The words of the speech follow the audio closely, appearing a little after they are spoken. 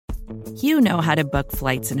You know how to book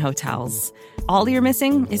flights and hotels. All you're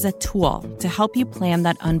missing is a tool to help you plan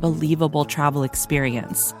that unbelievable travel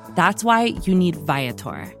experience. That's why you need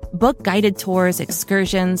Viator. Book guided tours,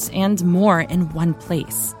 excursions, and more in one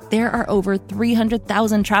place. There are over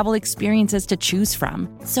 300,000 travel experiences to choose from,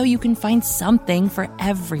 so you can find something for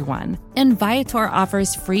everyone. And Viator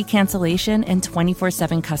offers free cancellation and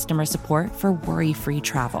 24/7 customer support for worry-free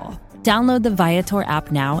travel. Download the Viator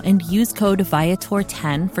app now and use code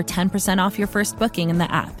Viator10 for 10% off your first booking in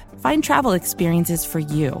the app. Find travel experiences for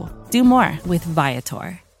you. Do more with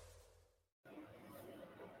Viator.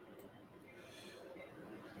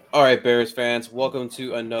 All right, Bears fans, welcome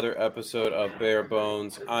to another episode of Bare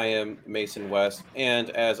Bones. I am Mason West, and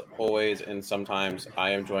as always, and sometimes, I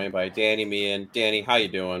am joined by Danny Meehan. Danny, how you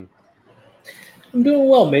doing? I'm doing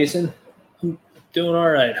well, Mason. I'm doing all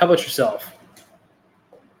right. How about yourself?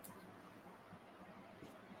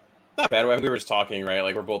 Not bad. We were just talking, right?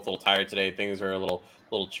 Like, we're both a little tired today. Things are a little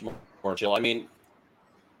more chill. I mean,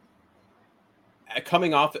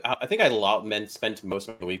 coming off, I think spent most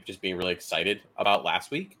of the week just being really excited about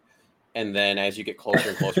last week. And then as you get closer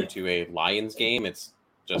and closer to a Lions game, it's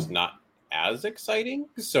just not as exciting.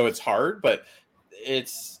 So it's hard, but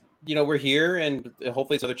it's, we're here, and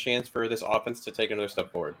hopefully it's another chance for this offense to take another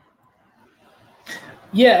step forward.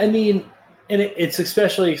 Yeah, I mean, and it's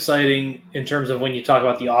especially exciting in terms of when you talk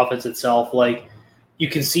about the offense itself. Like, you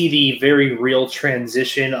can see the very real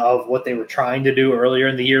transition of what they were trying to do earlier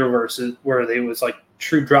in the year versus where they was like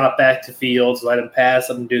true drop back to Fields, let him pass,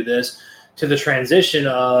 let him do this, to the transition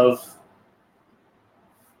of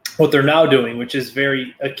what they're now doing, which is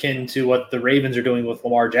very akin to what the Ravens are doing with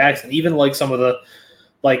Lamar Jackson. Even like some of the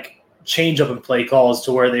change up in play calls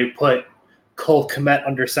to where they put Cole Kmet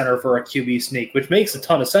under center for a QB sneak, which makes a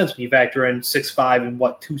ton of sense when you factor in 6'5" and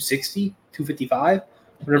 260, 255,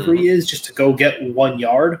 whatever he is, just to go get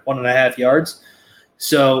 1.5 yards.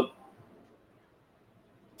 So,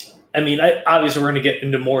 I mean, obviously we're going to get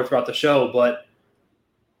into more throughout the show, but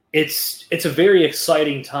it's a very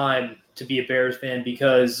exciting time to be a Bears fan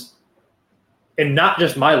because, and not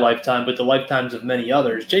just my lifetime, but the lifetimes of many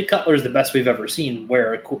others, Jay Cutler is the best we've ever seen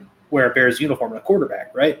wear a Bears uniform and a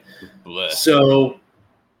quarterback, right? Blech. So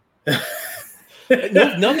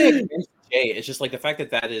nothing against Jay. It's just like the fact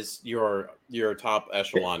that is your top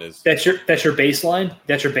echelon is that's your baseline.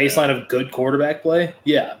 That's your baseline of good quarterback play.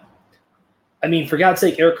 Yeah. I mean, for God's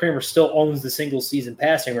sake, Eric Kramer still owns the single season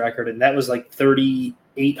passing record, and that was like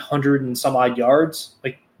 3,800 and some odd yards.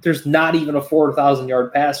 Like, there's not even a 4,000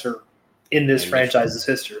 yard passer in this franchise's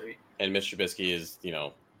history. And Mitch Trubisky is,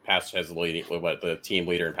 has the team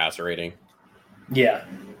leader in passer rating. Yeah,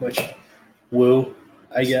 which woo,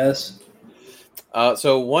 I guess.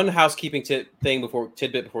 So one housekeeping tidbit before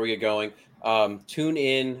we get going. Tune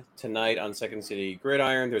in tonight on Second City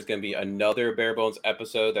Gridiron. There's going to be another Bare Bones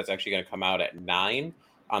episode that's actually going to come out at 9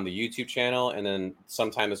 on the YouTube channel, and then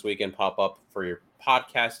sometime this weekend pop up for your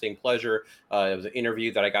podcasting pleasure. It was an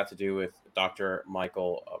interview that I got to do with Dr.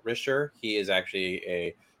 Michael Risher. He is actually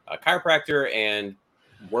a chiropractor and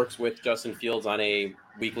works with Justin Fields on a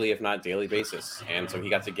weekly, if not daily basis. And so he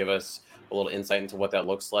got to give us a little insight into what that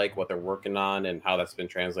looks like, what they're working on, and how that's been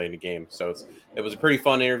translated to game. So it was a pretty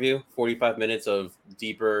fun interview, 45 minutes of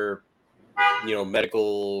deeper,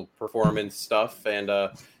 medical performance stuff. And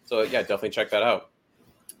so, yeah, definitely check that out.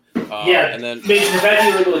 And then the fact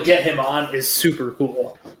you were able to get him on is super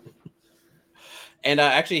cool. And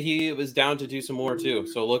actually, he was down to do some more, too.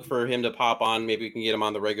 So look for him to pop on. Maybe we can get him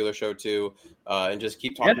on the regular show, too, and just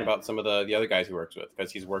keep talking about some of the other guys he works with,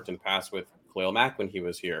 because he's worked in the past with Khalil Mack when he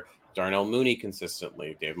was here, Darnell Mooney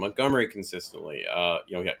consistently, Dave Montgomery consistently.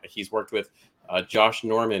 He's worked with Josh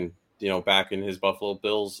Norman, back in his Buffalo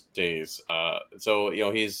Bills days. So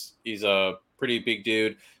he's a pretty big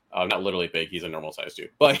dude. Not literally big, he's a normal sized dude,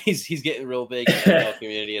 but he's getting real big in the NFL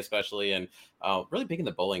community, especially, and really big in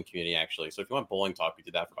the bowling community, actually. So if you want bowling talk, we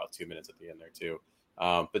did that for about 2 minutes at the end there too.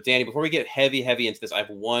 But Danny, before we get heavy into this, I have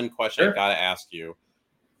one question I've got to ask you.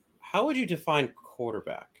 How would you define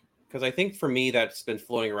quarterback? Because I think for me, that's been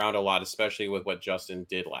floating around a lot, especially with what Justin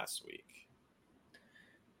did last week.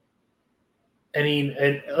 I mean,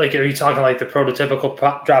 are you talking like the prototypical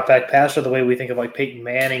drop back passer, the way we think of like Peyton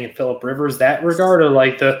Manning and Phillip Rivers, that regard, or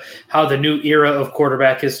like how the new era of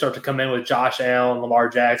quarterback is start to come in with Josh Allen, Lamar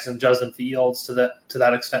Jackson, Justin Fields to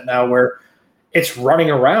that extent now, where it's running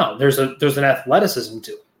around. There's an athleticism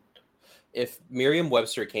to it. If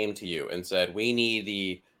Merriam-Webster came to you and said, "We need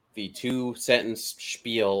the 2-sentence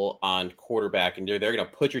spiel on quarterback," and they're going to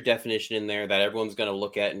put your definition in there that everyone's going to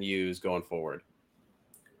look at and use going forward.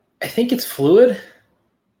 I think it's fluid.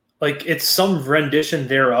 Like, it's some rendition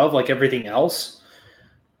thereof, like everything else.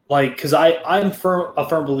 Like, because I'm a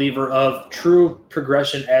firm believer of true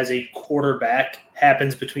progression as a quarterback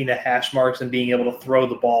happens between the hash marks and being able to throw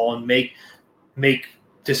the ball and make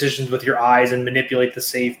decisions with your eyes and manipulate the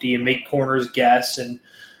safety and make corners guess and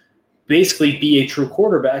basically be a true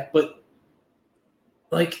quarterback. But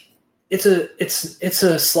like, it's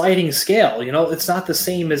a sliding scale. It's not the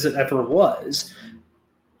same as it ever was.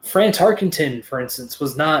 Fran Tarkenton, for instance,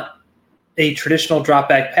 was not a traditional drop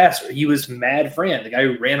back passer. He was Mad Fran, the guy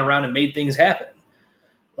who ran around and made things happen.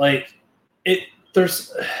 Like,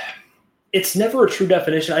 it's never a true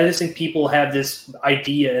definition. I just think people have this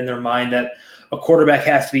idea in their mind that a quarterback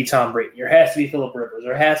has to be Tom Brady, or has to be Phillip Rivers,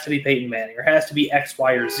 or has to be Peyton Manning, or has to be X,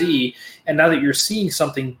 Y, or Z. And now that you're seeing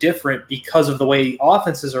something different because of the way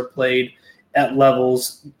offenses are played at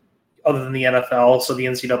levels other than the NFL, so the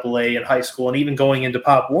NCAA and high school, and even going into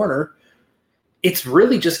Pop Warner, it's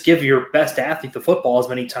really just give your best athlete the football as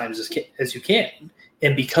many times as you can.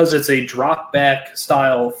 And because it's a drop back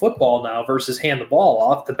style football now versus hand the ball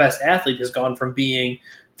off, the best athlete has gone from being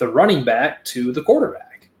the running back to the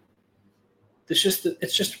quarterback. It's just a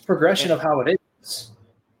progression of how it is.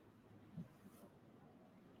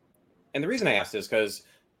 And the reason I asked is because,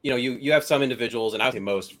 you have some individuals, and I would say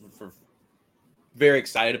most, for very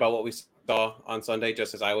excited about what we saw on Sunday,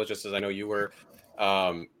 just as I was, just as I know you were.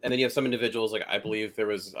 And then you have some individuals, like I believe there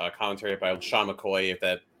was a commentary by Sean McCoy, if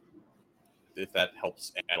that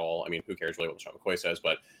helps at all. I mean, who cares really what Sean McCoy says,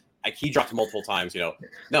 but he dropped multiple times,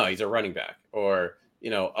 no, he's a running back, or,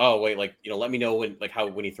 oh wait, let me know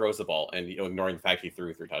when he throws the ball, and, ignoring the fact he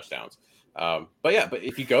threw 3 touchdowns. But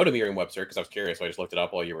if you go to Merriam-Webster, because I was curious, so I just looked it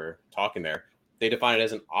up while you were talking there, they define it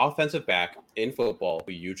as an offensive back in football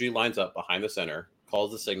who usually lines up behind the center,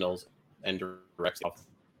 calls the signals, and directs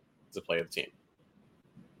the play of the team.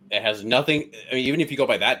 It has nothing, even if you go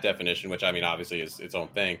by that definition, which obviously is its own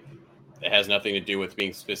thing, it has nothing to do with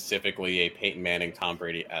being specifically a Peyton Manning, Tom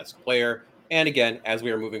Brady-esque player. And again, as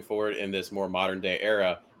we are moving forward in this more modern day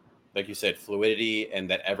era, like you said, fluidity and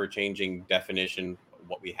that ever-changing definition of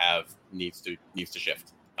what we have needs to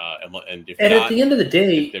shift. And at the end of the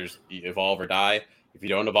day, you evolve or die. If you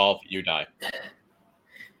don't evolve, you die.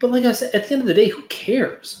 But like I said, at the end of the day, who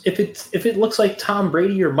cares if it looks like Tom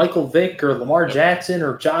Brady or Michael Vick or Lamar Jackson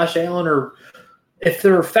or Josh Allen, or if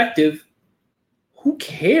they're effective? Who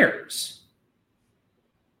cares?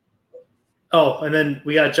 Oh, and then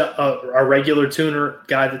we got our regular tuner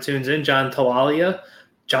guy that tunes in, John Teltalia,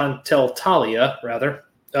 rather.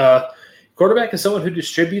 Quarterback is someone who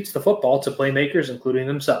distributes the football to playmakers, including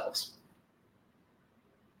themselves.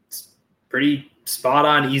 It's pretty spot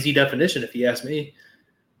on, easy definition, if you ask me.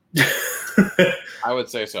 I would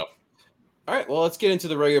say so. All right, well, let's get into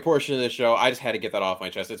the regular portion of the show. I just had to get that off my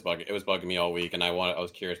chest. It was bugging me all week, and I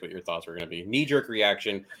was curious what your thoughts were going to be. Knee-jerk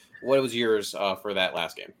reaction. What was yours for that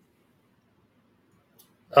last game?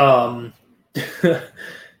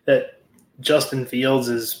 That Justin Fields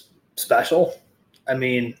is special. I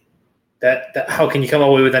mean, that how can you come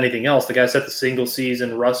away with anything else? The guy set the single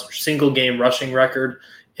game rushing record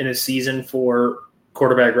in a season for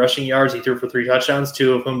quarterback rushing yards. He threw for 3 touchdowns,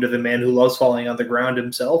 2 of whom to the man who loves falling on the ground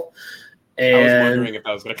himself. And I was wondering if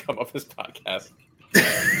that was going to come up this podcast.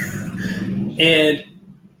 And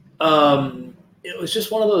it was just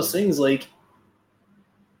one of those things, like,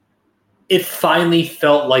 it finally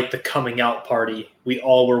felt like the coming out party we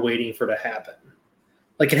all were waiting for to happen.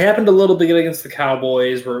 Like, it happened a little bit against the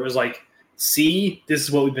Cowboys where it was like, see, this is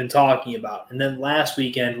what we've been talking about. And then last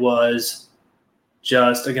weekend was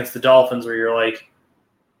just against the Dolphins where you're like,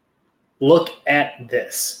 look at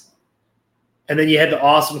this. And then you had the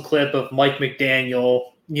awesome clip of Mike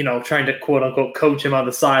McDaniel, trying to quote unquote coach him on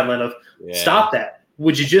the sideline of stop that.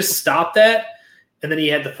 Would you just stop that? And then he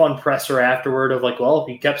had the fun presser afterward of like, well,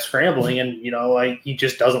 he kept scrambling and, he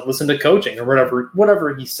just doesn't listen to coaching or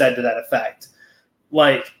whatever he said to that effect.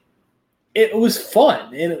 Like, it was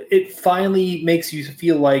fun. And it finally makes you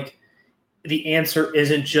feel like the answer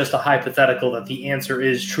isn't just a hypothetical, that the answer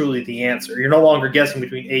is truly the answer. You're no longer guessing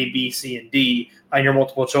between A, B, C, and D on your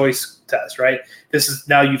multiple choice test, right? This is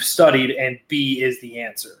now you've studied and B is the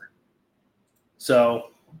answer.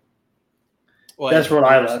 So that's what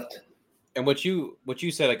I left. And what you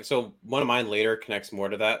said, like, so one of mine later connects more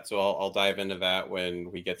to that. So I'll dive into that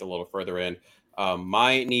when we get a little further in.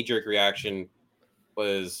 My knee-jerk reaction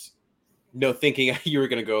was thinking you were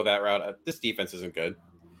going to go that route. This defense isn't good.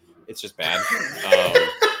 It's just bad.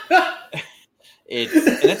 And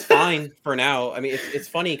it's fine for now. I mean, it's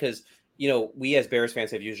funny because, we as Bears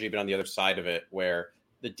fans have usually been on the other side of it where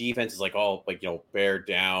the defense is like, all like, bear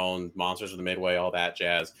down, monsters of the midway, all that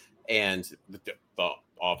jazz. And the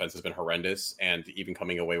offense has been horrendous and even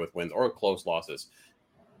coming away with wins or close losses.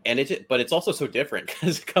 But it's also so different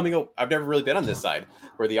because I've never really been on this side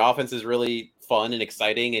where the offense is really fun and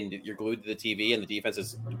exciting and you're glued to the TV and the defense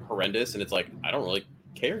is horrendous. And it's like, I don't really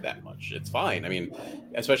care that much. It's fine. I mean,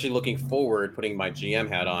 especially looking forward, putting my GM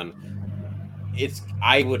hat on,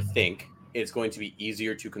 I would think it's going to be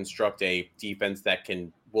easier to construct a defense that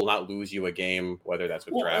will not lose you a game, whether that's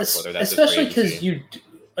with drafts, whether that's especially because you,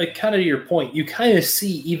 like, kind of to your point, you kind of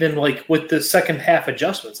see even like with the second half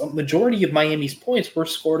adjustments, a majority of Miami's points were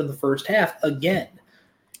scored in the first half again,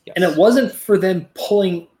 and it wasn't for them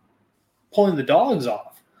pulling the dogs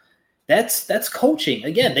off. That's coaching.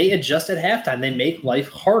 Again, they adjust at halftime. They make life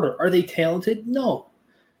harder. Are they talented? No.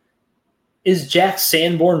 Is Jack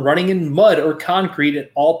Sanborn running in mud or concrete at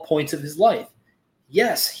all points of his life?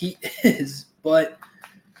 Yes, he is, but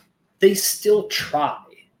they still try.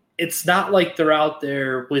 It's not like they're out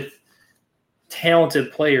there with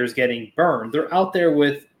talented players getting burned. They're out there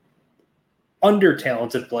with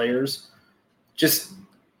under-talented players just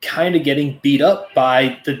kind of getting beat up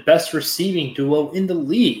by the best receiving duo in the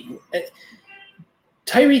league.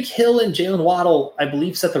 Tyreek Hill and Jalen Waddle, I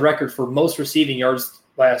believe, set the record for most receiving yards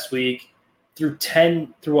last week through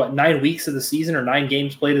 9 weeks of the season or 9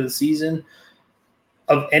 games played of the season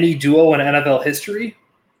of any duo in NFL history.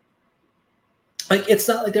 Like, it's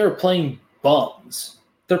not like they were playing bums.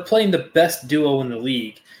 They're playing the best duo in the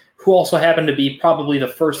league, who also happen to be probably the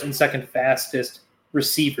first and second fastest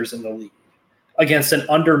receivers in the league, against an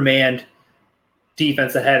undermanned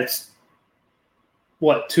defense that had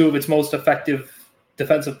two of its most effective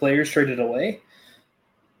defensive players traded away.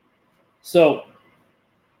 So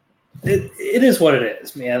it is what it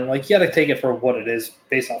is, man. Like, you got to take it for what it is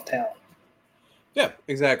based off talent. Yeah,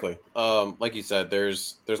 exactly. Like you said,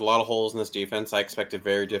 there's a lot of holes in this defense. I expect a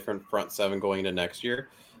very different front seven going into next year,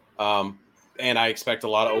 and I expect a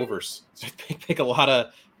lot of overs. So I think a lot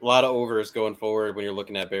of overs going forward when you're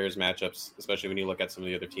looking at Bears matchups, especially when you look at some of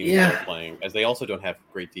the other teams that are playing, as they also don't have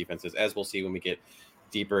great defenses, as we'll see when we get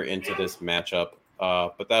deeper into this matchup.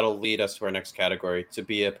 But that'll lead us to our next category, to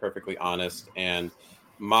be perfectly honest. And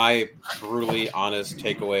my brutally honest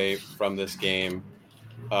takeaway from this game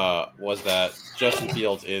was that Justin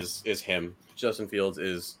Fields is him. Justin Fields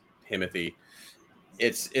is Timothy.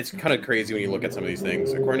 It's kind of crazy when you look at some of these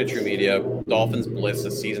things. According to True Media, Dolphins blitzed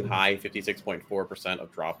a season high 56.4%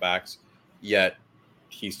 of dropbacks, yet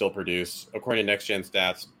he still produced. According to Next Gen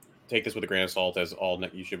Stats, take this with a grain of salt, as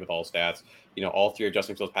you should with all stats. You know, all 3 of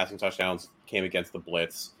Justin Fields' passing touchdowns came against the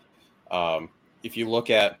blitz. If you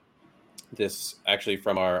look at this, actually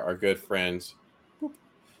from our good friends,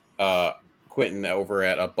 Quentin over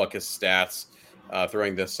at Buckus Stats,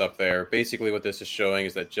 throwing this up there. Basically, what this is showing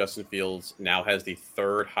is that Justin Fields now has the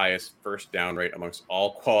 3rd highest first down rate amongst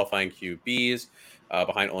all qualifying QBs,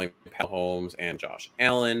 behind only Pat Mahomes and Josh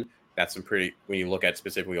Allen. That's some pretty, when you look at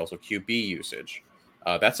specifically also QB usage,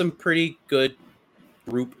 that's some pretty good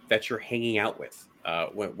group that you're hanging out with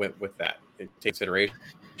that in consideration.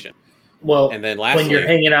 Well, and then lastly, when you're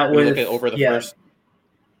hanging out with, look at over the first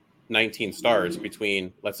 19 starts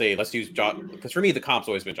between, let's use Josh, because for me, the comp's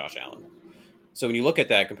always been Josh Allen. So when you look at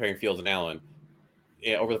that, comparing Fields and Allen,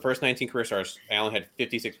 over the first 19 career starts, Allen had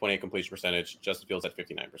 56.8 completion percentage. Justin Fields at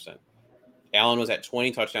 59%. Allen was at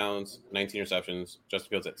 20 touchdowns, 19 receptions. Justin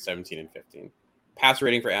Fields at 17 and 15. Pass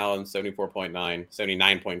rating for Allen, 74.9,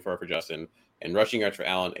 79.4 for Justin. And rushing yards for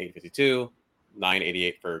Allen, 852,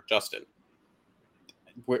 988 for Justin.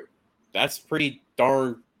 That's pretty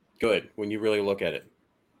darn good when you really look at it.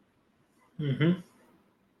 Mm-hmm.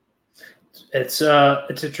 It's a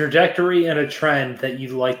trajectory and a trend that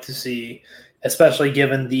you'd like to see, especially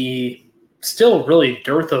given the still really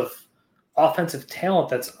dearth of offensive talent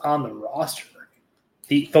that's on the roster.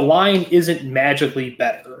 The line isn't magically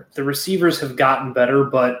better. The receivers have gotten better,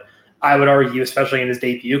 but I would argue, especially in his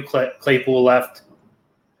debut, Claypool left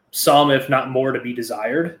some, if not more, to be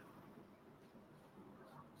desired.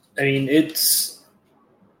 I mean, it's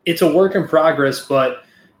a work in progress, but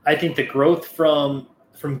I think the growth from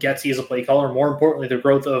Getsy as a play caller, more importantly, the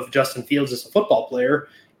growth of Justin Fields as a football player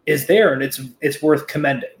is there, and it's worth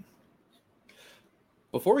commending.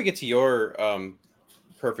 Before we get to your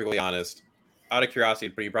perfectly honest, out of curiosity,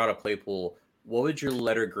 but you brought up Claypool, what would your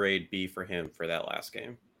letter grade be for him for that last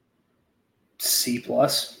game? C+.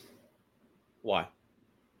 Why?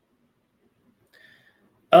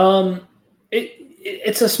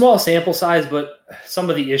 It's a small sample size, but some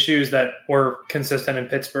of the issues that were consistent in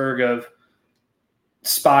Pittsburgh of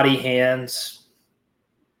spotty hands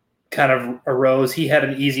kind of arose. He had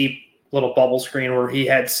an easy little bubble screen where he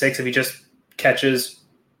had 6 if he just catches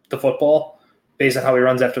the football based on how he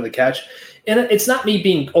runs after the catch. And it's not me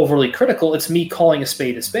being overly critical. It's me calling a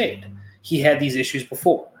spade a spade. He had these issues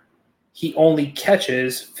before. he only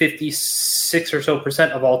catches 56 or so %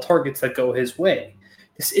 of all targets that go his way.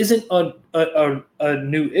 This isn't a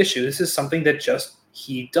new issue. This is something that just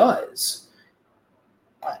he does.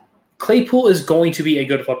 Claypool is going to be a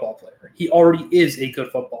good football player. He already is a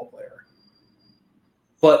good football player.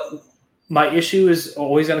 But my issue is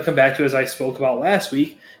always going to come back to, as I spoke about last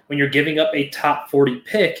week, when you're giving up a top 40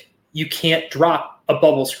 pick, you can't drop a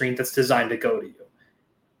bubble screen that's designed to go to you.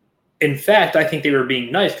 In fact, I think they were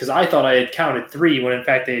being nice because I thought I had counted 3 when in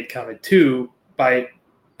fact they had counted 2 by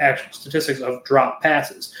actual statistics of drop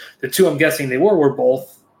passes. The 2 I'm guessing they were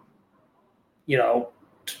both,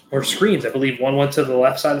 were screens. I believe one went to the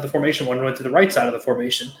left side of the formation, one went to the right side of the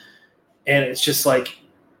formation. And it's just like,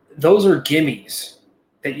 those are gimmies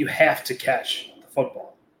that you have to catch the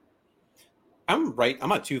football. I'm right. I'm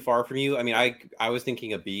not too far from you. I mean, I was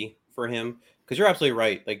thinking a B for him because you're absolutely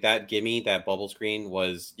right. Like that gimme, that bubble screen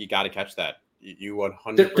was, you got to catch that. You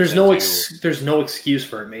 100%. There's no excuse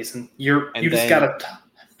for it, Mason. You just got to.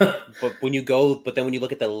 But when you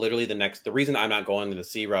look at the reason I'm not going to the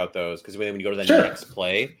C route though is because when you go to the next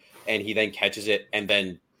play and he then catches it and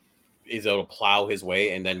then is able to plow his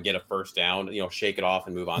way and then get a first down, shake it off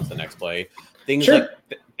and move on to the next play. Things like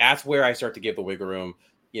that's where I start to give the wiggle room,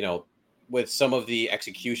 with some of the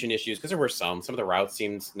execution issues, because there were some of the routes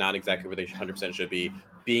seemed not exactly where they 100% should be,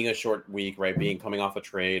 being a short week, right? Coming off a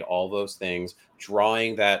trade, all those things,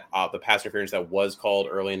 drawing that the pass interference that was called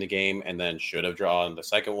early in the game and then should have drawn the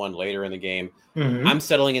second one later in the game. Mm-hmm. I'm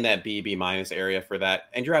settling in that B minus area for that.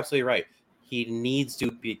 And you're absolutely right. He needs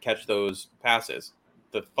to catch those passes.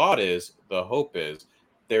 The hope is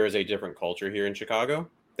there is a different culture here in Chicago,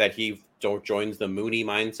 that he joins the Mooney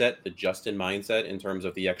mindset, the Justin mindset in terms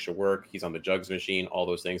of the extra work. He's on the jugs machine, all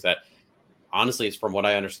those things that honestly, from what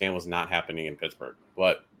I understand, was not happening in Pittsburgh.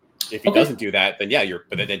 But if he doesn't do that, then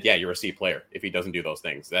you're a C player. If he doesn't do those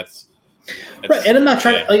things, that's right. And I'm not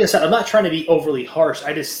trying, like I said, I'm not trying to be overly harsh.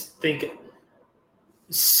 I just think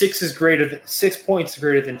 6 points is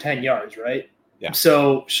greater than 10 yards, right? Yeah.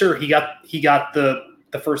 So sure, he got the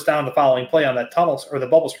first down the following play on that tunnel or the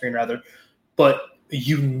bubble screen rather, but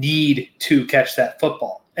you need to catch that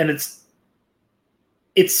football. And it's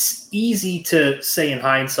easy to say in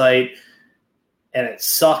hindsight, and it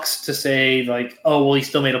sucks to say like, oh, well, he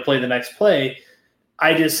still made a play the next play.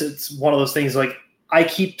 It's one of those things like I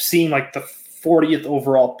keep seeing like the 40th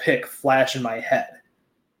overall pick flash in my head.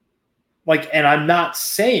 Like, and I'm not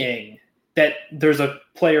saying that there's a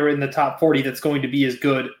player in the top 40 that's going to be as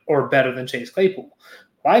good or better than Chase Claypool.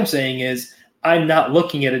 What I'm saying is, I'm not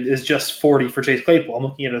looking at it as just 40 for Chase Claypool. I'm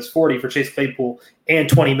looking at it as 40 for Chase Claypool and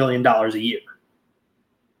 $20 million a year.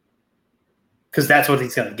 Because that's what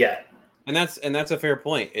he's going to get. And that's a fair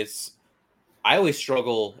point. I always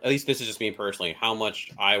struggle, at least this is just me personally, how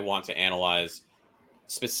much I want to analyze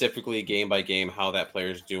specifically game by game how that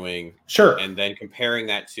player's doing. Sure. And then comparing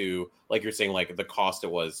that to, like you're saying, like the cost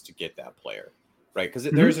it was to get that player. Right, because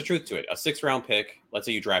there's a truth to it. A 6th-round pick, let's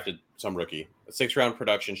say you drafted some rookie, a 6th-round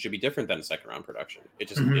production should be different than a 2nd-round production.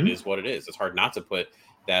 It is what it is. It's hard not to put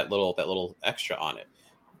that little extra on it.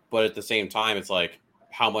 But at the same time, it's like,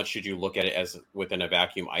 how much should you look at it as within a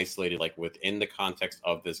vacuum, isolated, like within the context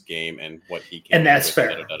of this game and what he can? And that's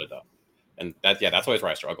fair. And that's always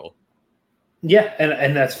where I struggle. Yeah,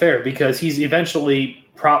 and that's fair because he's eventually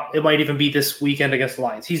it might even be this weekend against the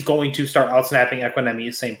Lions. He's going to start outsnapping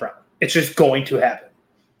Equanimeous St. Brown. It's just going to happen.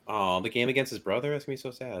 Oh, the game against his brother? That's going to be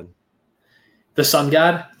so sad. The Sun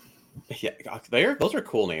God? Yeah, those are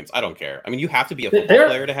cool names. I don't care. I mean, you have to be a football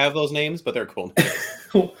player to have those names, but they're cool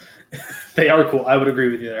names. They are cool. I would agree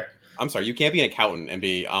with you there. I'm sorry. You can't be an accountant and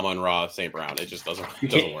be Amon-Ra St. Brown. It just doesn't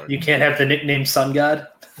work. You can't have the nickname Sun God?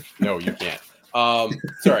 No, you can't.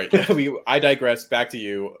 Sorry. I digress. Back to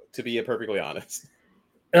you, to be perfectly honest.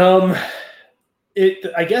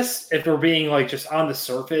 I guess if we're being like just on the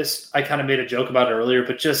surface, I kind of made a joke about it earlier,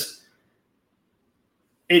 but just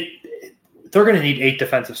they're going to need 8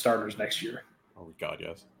 defensive starters next year. Oh God,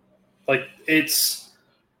 yes. Like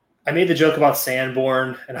I made the joke about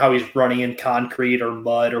Sanborn and how he's running in concrete or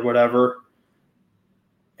mud or whatever,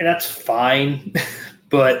 and that's fine,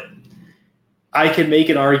 but I can make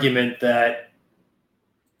an argument that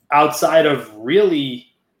outside of really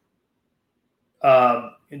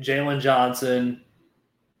Jalen Johnson,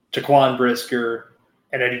 Jaquan Brisker,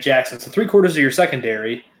 and Eddie Jackson. So 3/4 of your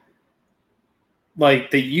secondary,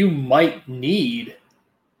 like that you might need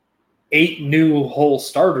 8 new whole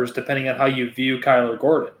starters depending on how you view Kyler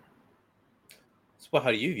Gordon. So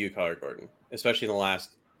how do you view Kyler Gordon, especially in the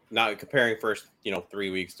last, not comparing first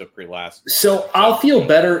 3 weeks to pre-last? So I'll feel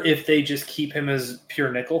better if they just keep him as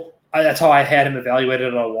pure nickel. That's how I had him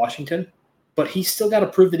evaluated on Washington. but he's still got to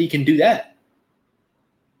prove that he can do that.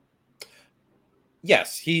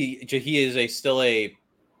 Yes, he is still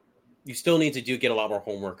you still need to get a lot more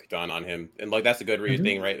homework done on him. And like, that's a good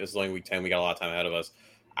thing, right? This is only week 10. We got a lot of time ahead of us.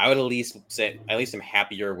 I would at least I'm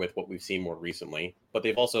happier with what we've seen more recently, but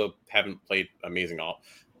they've also haven't played amazing all.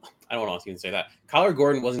 I don't know if you can say that. Kyler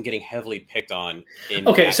Gordon wasn't getting heavily picked on.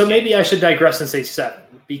 So maybe I should digress and say 7,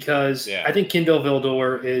 because I think Kindle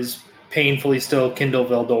Vildor is painfully still Kindle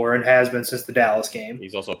Vildor and has been since the Dallas game.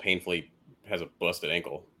 He's also painfully has a busted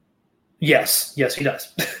ankle. Yes, he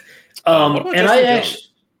does.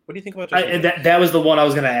 What do you think about Justin Jones? That was the one I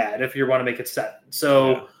was going to add if you want to make it 7.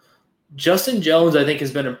 So Justin Jones, I think,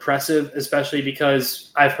 has been impressive, especially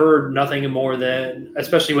because I've heard nothing more than,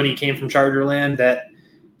 especially when he came from Chargerland, that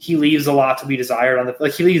he leaves a lot to be desired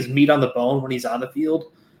he leaves meat on the bone when he's on the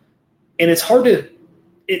field. And it's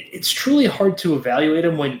it's truly hard to evaluate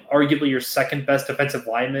him when arguably your second best defensive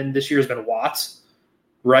lineman this year has been Watts,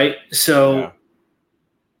 right? So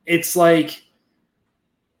it's like,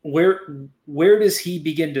 where does he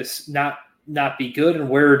begin to not be good, and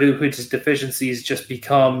where do his deficiencies just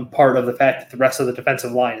become part of the fact that the rest of the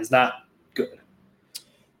defensive line is not good?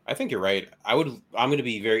 I think you're right. I'm going to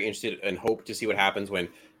be very interested and hope to see what happens when,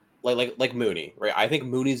 like Mooney, right? I think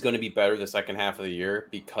Mooney's going to be better the second half of the year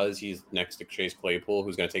because he's next to Chase Claypool,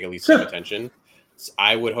 who's going to take at least some attention. So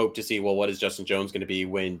I would hope to see, what is Justin Jones going to be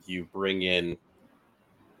when you bring in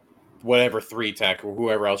whatever 3 tech or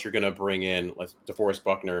whoever else you're going to bring in, like DeForest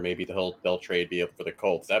Buckner, maybe they'll trade for the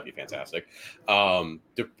Colts. That'd be fantastic. To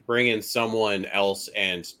bring in someone else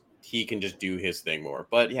and he can just do his thing more.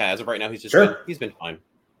 But yeah, as of right now, he's been fine.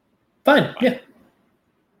 Fine. Yeah.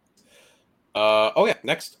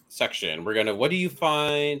 Next section. What do you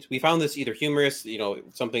find? We found this either humorous,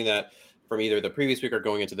 something that from either the previous week or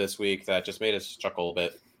going into this week that just made us chuckle a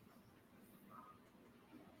bit.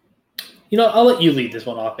 I'll let you lead this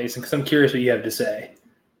one off, Mason, because I'm curious what you have to say.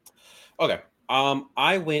 Okay.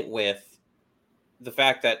 I went with the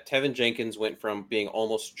fact that Tevin Jenkins went from being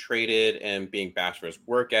almost traded and being bashed for his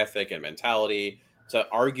work ethic and mentality to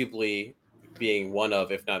arguably being one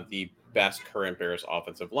of, if not the best current Bears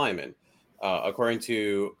offensive lineman. According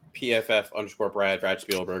to PFF_Brad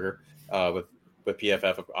Spielberger, with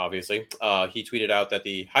PFF, obviously, he tweeted out that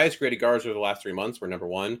the highest graded guards over the last 3 months were number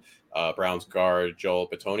 1, Browns guard Joel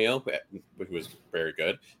Bitonio, who was very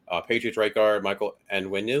good, Patriots right guard Michael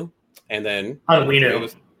Onwenu, and then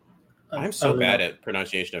I'm so bad at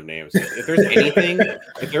pronunciation of names. If there's anything,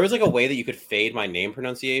 if there was like a way that you could fade my name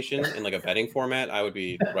pronunciation in like a betting format, I would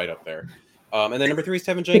be right up there. And then number 3 is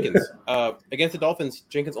Tevin Jenkins. Against the Dolphins,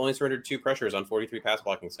 Jenkins only surrendered 2 pressures on 43 pass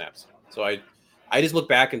blocking snaps. So I just look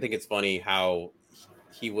back and think it's funny how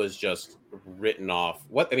he was just written off.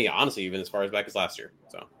 Honestly, even as far as back as last year.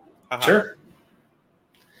 So sure.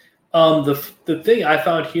 The thing I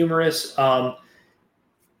found humorous, Cole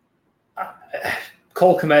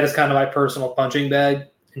Kmet is kind of my personal punching bag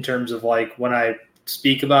in terms of like when I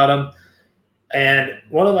speak about him. And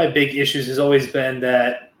one of my big issues has always been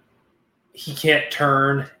that he can't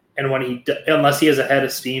turn, and unless he has a head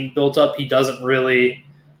of steam built up, he doesn't really,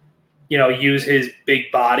 use his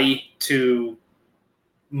big body to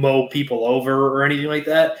mow people over or anything like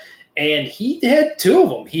that. And he had 2 of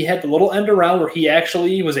them. He had the little end around where he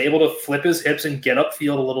actually was able to flip his hips and get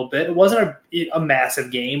upfield a little bit. It wasn't a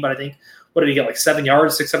massive game, but I think, what did he get, like 7 yards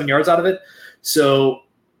out of it? So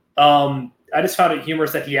I just found it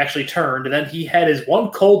humorous that he actually turned. And then he had his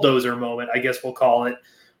one bulldozer moment, I guess we'll call it,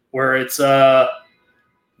 where it's,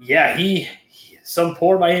 some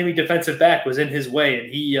poor Miami defensive back was in his way,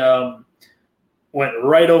 and he went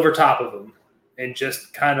right over top of him and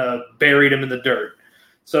just kind of buried him in the dirt.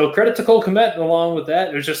 So credit to Cole Kmet along with that.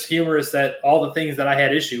 It was just humorous that all the things that I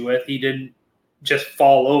had issue with, he didn't just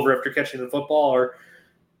fall over after catching the football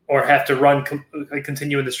or have to run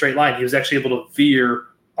continue in the straight line. He was actually able to veer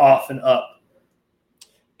off and up.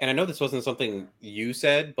 And I know this wasn't something you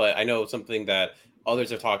said, but I know something that others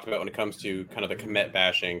have talked about when it comes to kind of the Kmet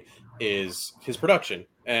bashing is his production.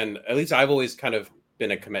 And at least I've always kind of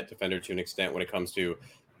been a Kmet defender to an extent when it comes to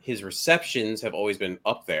his receptions have always been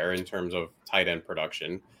up there in terms of tight end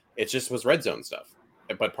production. It just was red zone stuff.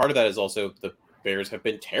 But part of that is also the Bears have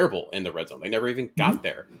been terrible in the red zone. They never even got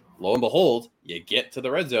there. Lo and behold, you get to the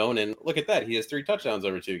red zone, and look at that. He has 3 touchdowns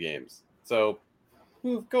over 2 games. So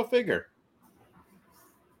go figure.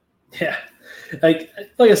 Yeah. Like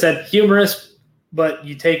I said, humorous, but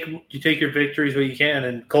you take your victories where you can.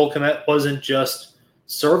 And Cole Kmet wasn't just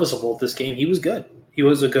serviceable this game. He was good. He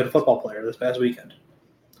was a good football player this past weekend.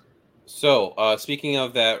 So speaking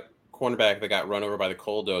of that cornerback that got run over by the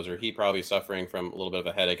bulldozer, he probably suffering from a little bit of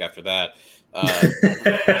a headache after that.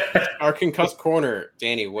 Our concussed corner,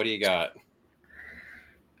 Danny, what do you got?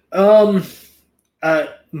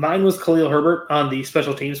 Mine was Khalil Herbert on the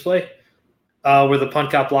special teams play, where the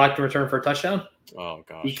punt got blocked and returned for a touchdown. Oh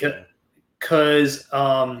gosh, because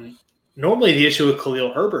normally the issue with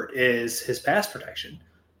Khalil Herbert is his pass protection.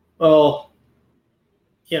 Well,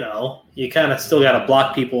 you kind of still got to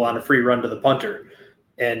block people on a free run to the punter,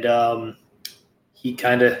 and he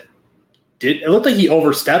kind of did. It looked like he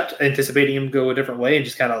overstepped, anticipating him to go a different way, and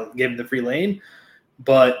just kind of gave him the free lane.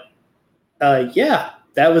 But yeah.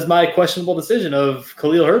 That was my questionable decision of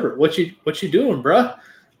Khalil Herbert. What you doing, bruh?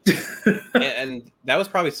 and that was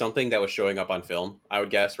probably something that was showing up on film, I would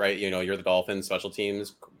guess, right? You're the Dolphins special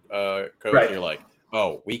teams coach, right. And you're like,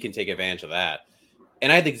 oh, we can take advantage of that.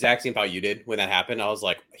 And I had the exact same thought you did when that happened. I was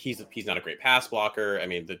like, he's not a great pass blocker. I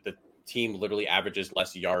mean, the team literally averages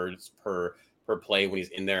less yards per play when he's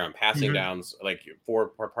in there on passing downs. Like for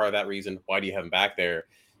part of that reason, why do you have him back there?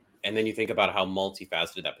 And then you think about how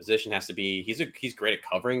multifaceted that position has to be. He's great at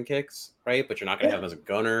covering kicks, right? But you're not going to have him as a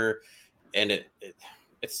gunner, and it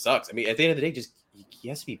sucks. I mean, at the end of the day, just he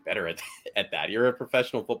has to be better at that. You're a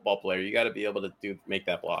professional football player. You got to be able to make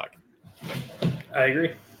that block. I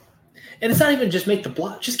agree. And it's not even just make the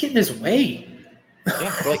block; just get in his way.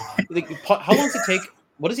 Yeah, like how long does it take?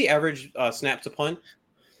 What is the average snap to punt?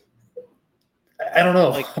 I don't know.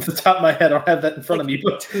 Like, off the top of my head, I don't have that in front of me.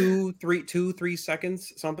 But 2, 3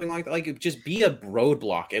 seconds, something like that. Like, just be a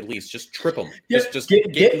roadblock at least. Just trip them. Yeah, just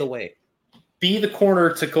get in the way. Be the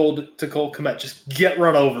corner to Cole Kmet. Just get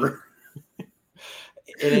run over.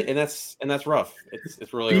 and that's rough.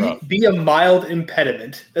 It's really rough. Be a mild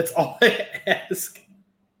impediment. That's all I ask.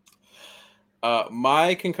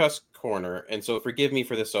 My concussed corner, and so forgive me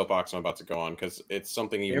for this soapbox I'm about to go on because it's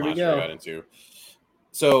something even last year I got into.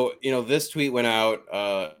 So, this tweet went out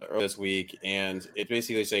earlier this week, and it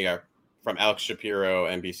basically saying from Alex Shapiro,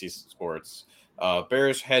 NBC Sports,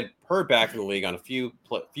 Bears had heard back from the league on a few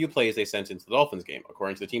plays they sent into the Dolphins game.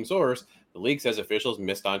 According to the team source, the league says officials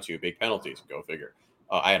missed on 2 big penalties. Go figure.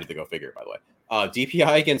 I added the go figure, by the way.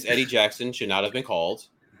 DPI against Eddie Jackson should not have been called,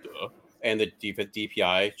 and the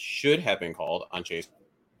DPI should have been called on Chase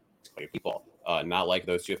Claypool. Not like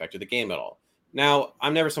those 2 affected the game at all. Now,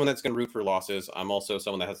 I'm never someone that's going to root for losses. I'm also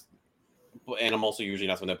someone that and I'm also usually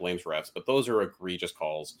not someone that blames refs, but those are egregious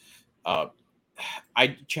calls. Having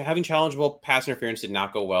challengeable pass interference did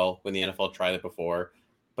not go well when the NFL tried it before,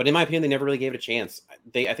 but in my opinion, they never really gave it a chance.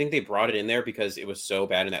 I think they brought it in there because it was so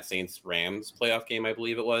bad in that Saints-Rams playoff game, I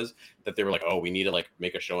believe it was, that they were like, oh, we need to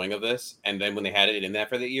make a showing of this. And then when they had it in that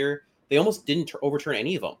for the year, they almost didn't overturn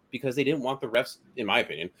any of them because they didn't want the refs, in my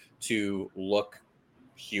opinion, to look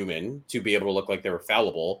human, to be able to look like they were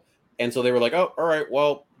fallible. And so they were like, oh, all right,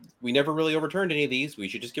 well, we never really overturned any of these. We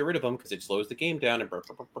should just get rid of them because it slows the game down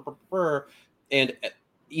and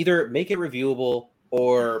either make it reviewable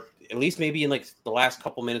or at least maybe in the last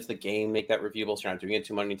couple minutes of the game, make that reviewable so you're not doing it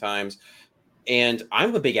too many times. And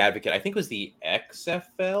I'm a big advocate. I think it was the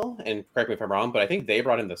XFL, and correct me if I'm wrong, but I think they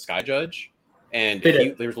brought in the Sky Judge. And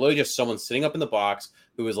there was literally just someone sitting up in the box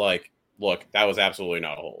who was like, look, that was absolutely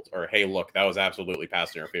not a hold. Or, hey, look, that was absolutely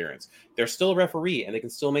pass interference. They're still a referee, and they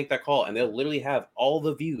can still make that call. And they'll literally have all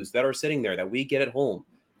the views that are sitting there that we get at home.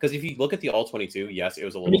 Because if you look at the All-22, yes, it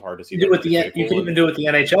was a little hard to see. You can even do what the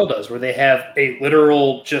NHL does, where they have a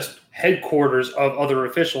literal just headquarters of other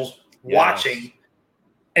officials watching.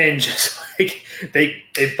 And just they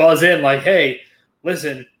buzz in like, hey,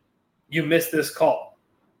 listen, you missed this call.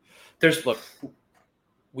 Look,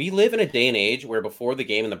 we live in a day and age where before the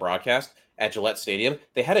game and the broadcast at Gillette Stadium,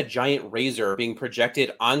 they had a giant razor being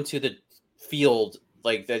projected onto the field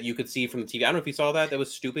that you could see from the TV. I don't know if you saw that. That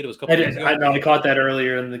was stupid. It was a couple days ago. I caught that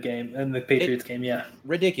earlier in the game, in the Patriots game, yeah.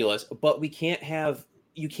 Ridiculous. But you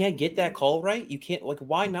can't get that call right. You can't,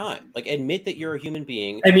 why not? Admit that you're a human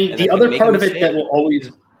being. I mean, the other part of it that will always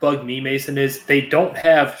bug me, Mason, is they don't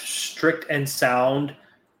have strict and sound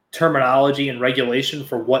terminology and regulation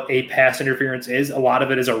for what a pass interference is. A lot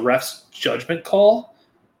of it is a ref's judgment call.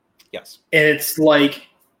 Yes. And it's like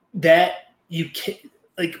that you can't,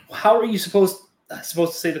 how are you supposed to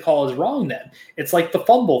say the call is wrong then? It's like the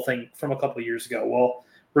fumble thing from a couple of years ago. Well,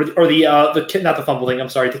 or the not the fumble thing, I'm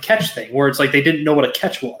sorry, the catch thing, where it's like they didn't know what a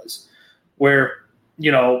catch was. Where,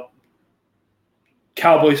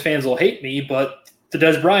 Cowboys fans will hate me, but the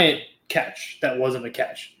Dez Bryant catch, that wasn't a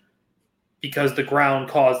catch. Because the ground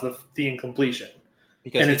caused the incompletion.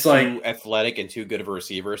 Because it's too athletic and too good of a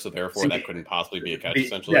receiver, so therefore that couldn't possibly be a catch,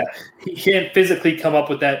 essentially. Yeah, he can't physically come up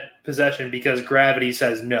with that possession because gravity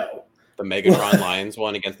says no. The Megatron Lions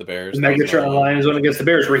one against the Bears. The Megatron Lions one against the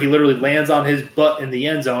Bears, where he literally lands on his butt in the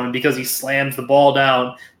end zone, and because he slams the ball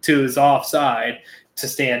down to his offside to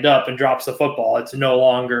stand up and drops the football, it's no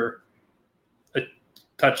longer a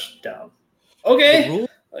touchdown. Okay.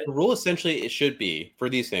 The rule essentially it should be for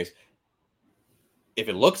these things. If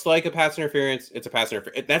it looks like a pass interference, it's a pass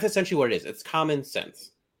interference. That's essentially what it is. It's common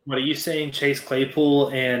sense. What are you saying? Chase Claypool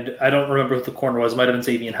and I don't remember who the corner was. It might have been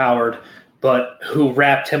Xavier Howard, but who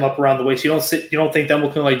wrapped him up around the waist. You don't think them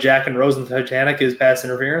looking like Jack and Rose in the Titanic is pass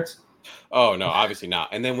interference? Oh no, obviously not.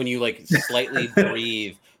 And then when you like slightly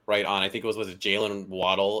breathe right on, I think was it Jalen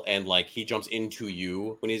Waddle, and like he jumps into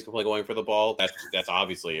you when he's going for the ball. That's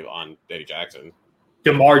obviously on Eddie Jackson.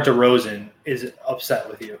 DeMar DeRozan is upset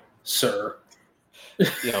with you, sir.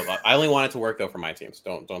 I only want it to work though for my teams.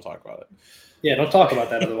 Don't talk about it. Yeah, don't talk about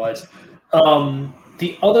that otherwise.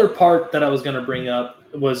 The other part that I was going to bring up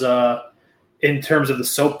was in terms of the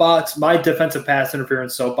soapbox. My defensive pass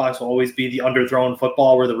interference soapbox will always be the underthrown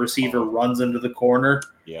football where the receiver runs into the corner.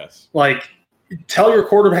 Yes. Like, tell your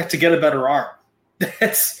quarterback to get a better arm.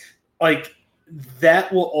 That's like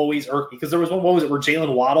that will always irk me because there was one. What was it? Where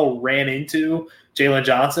Jalen Waddle ran into Jalen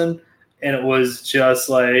Johnson, and it was just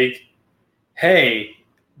like, hey,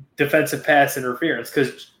 defensive pass interference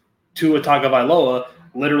because Tua Tagovailoa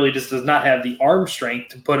literally just does not have the arm strength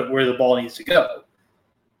to put it where the ball needs to go.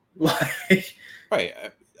 Like, right.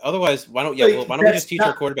 Otherwise, why don't we just teach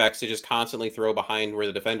our quarterbacks to just constantly throw behind where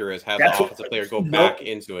the defender is, have the offensive player go back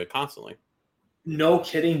into it constantly? No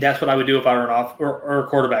kidding. That's what I would do if I were or a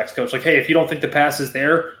quarterbacks coach. Like, hey, if you don't think the pass is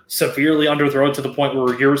there, severely underthrow it to the point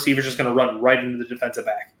where your receiver's just going to run right into the defensive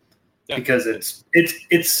back because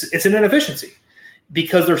it's an inefficiency.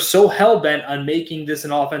 Because they're so hell-bent on making this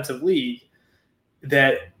an offensive league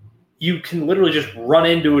that you can literally just run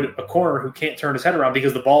into a corner who can't turn his head around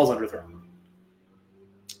because the ball is underthrown.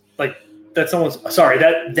 Like, that's someone's – sorry,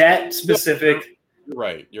 that specific –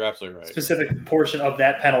 right, you're absolutely right. Specific portion of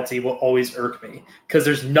that penalty will always irk me because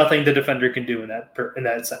there's nothing the defender can do in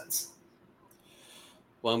that sense.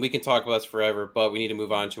 Well, and we can talk about this forever, but we need to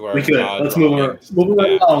move on to our – We could. Let's move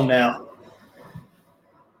right along now.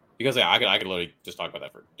 Because I could literally just talk about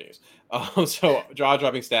that for days. So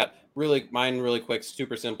jaw-dropping stat, really quick,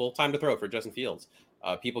 super simple. Time to throw for Justin Fields.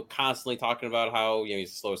 People constantly talking about how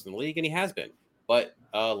he's the slowest in the league, and he has been. But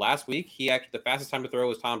last week, the fastest time to throw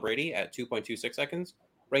was Tom Brady at 2.26 seconds.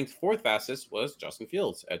 Ranked fourth fastest was Justin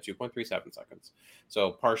Fields at 2.37 seconds.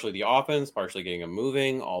 So partially the offense, partially getting him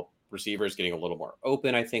moving, all receivers getting a little more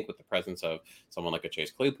open, I think, with the presence of someone like a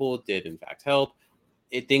Chase Claypool did in fact help.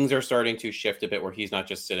 Things are starting to shift a bit where he's not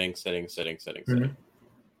just sitting. Mm-hmm.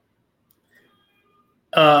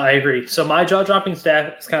 I agree. So my jaw-dropping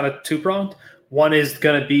stat is kind of two-pronged. One is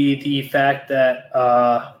going to be the fact that,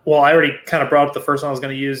 I already kind of brought up the first one I was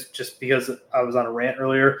going to use just because I was on a rant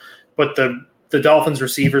earlier, but the Dolphins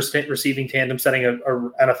receiving tandem setting a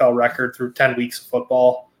NFL record through 10 weeks of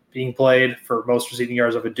football being played for most receiving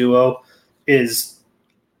yards of a duo is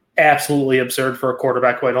absolutely absurd for a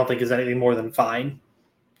quarterback who I don't think is anything more than fine.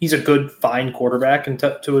 He's a good, fine quarterback in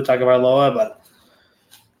Tua Tagovailoa, but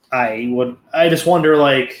I just wonder,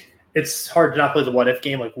 like, it's hard to not play the what-if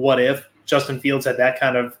game. Like, what if Justin Fields had that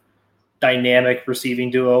kind of dynamic receiving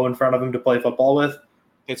duo in front of him to play football with?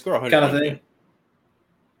 He'd score 100. Kind of thing.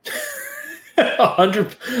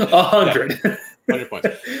 100. Yeah, 100 points.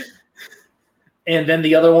 And then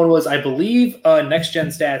the other one was, I believe, Next Gen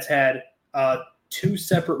Stats had two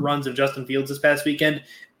separate runs of Justin Fields this past weekend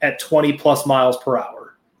at 20-plus miles per hour.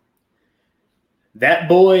 That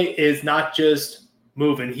boy is not just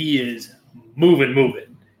moving. He is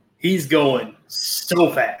moving. He's going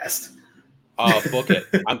so fast. Book it.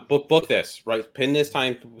 Book this, right? Pin this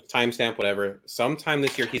timestamp, whatever. Sometime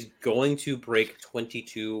this year, he's going to break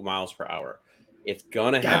 22 miles per hour. It's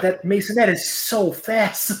going to happen. That is so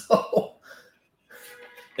fast. Though.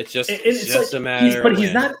 It's just like, a matter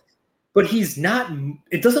But he's not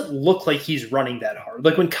 – it doesn't look like he's running that hard.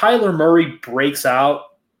 Like when Kyler Murray breaks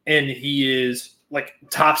out and he is – like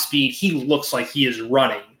top speed, he looks like he is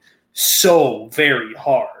running so very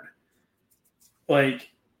hard. Like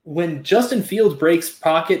when Justin Fields breaks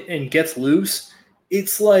pocket and gets loose,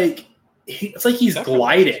 it's like he's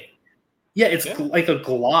gliding. Yeah, it's like a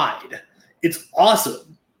glide. It's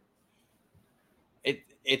awesome.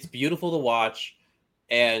 It's beautiful to watch,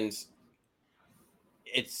 and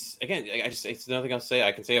it's again, it's nothing else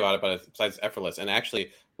I can say about it, but besides effortless. And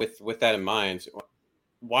actually, with that in mind,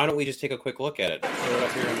 why don't we just take a quick look at it? Throw it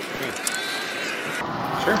up here on the screen.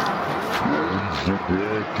 Sure. Broke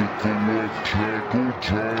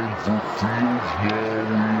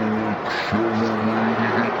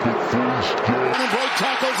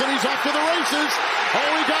tackles and he's off to the bounces.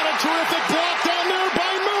 Oh, he got a terrific block down there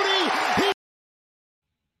by Mooney.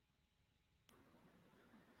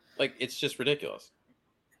 Like, it's just ridiculous.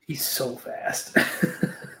 He's so fast.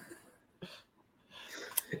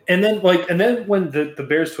 And then when the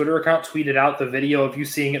Bears Twitter account tweeted out the video of you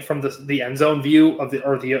seeing it from the end zone view of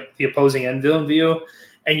the opposing end zone view,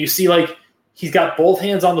 and you see like he's got both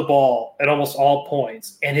hands on the ball at almost all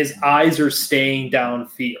points, and his eyes are staying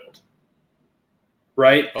downfield.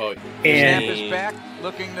 Right? Oh, snap is back,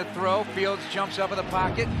 looking to throw. Fields jumps up in the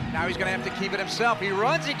pocket. Now he's going to have to keep it himself. He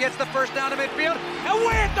runs, he gets the first down to midfield.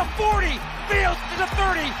 Away at the 40. Fields to the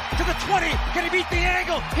 30, to the 20. Can he beat the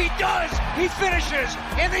angle? He does. He finishes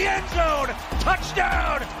in the end zone.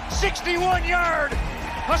 Touchdown. 61-yard.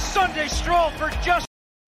 A Sunday stroll for just.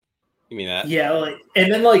 You mean that? Yeah,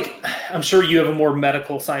 and then I'm sure you have a more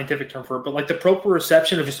medical scientific term for it, but like the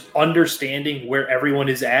proprioception of just understanding where everyone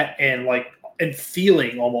is at and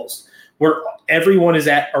feeling almost where everyone is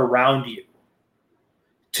at around you,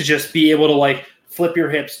 to just be able to flip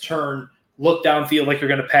your hips, turn, look downfield like you're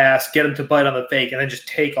going to pass, get them to bite on the fake, and then just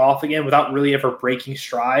take off again without really ever breaking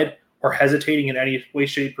stride or hesitating in any way,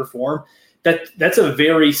 shape, or form. That's a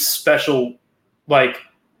very special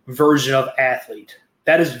version of athlete.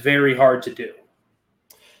 That is very hard to do.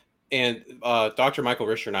 And Dr. Michael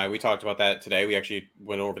Risher and I, we talked about that today. We actually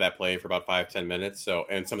went over that play for about 5-10 minutes.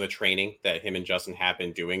 And some of the training that him and Justin have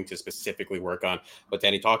been doing to specifically work on what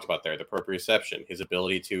Danny talked about there, the proprioception, his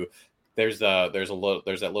ability to, there's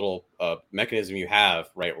that little mechanism you have,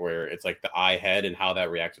 right, where it's like the eye, head, and how that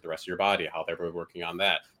reacts to the rest of your body, how they're working on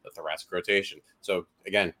that, the thoracic rotation. So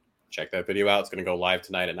again, check that video out. It's going to go live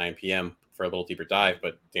tonight at 9 p.m. for a little deeper dive.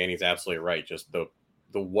 But Danny's absolutely right. Just the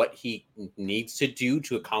what he needs to do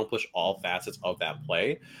to accomplish all facets of that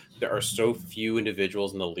play. There are so few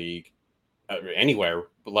individuals in the league, anywhere,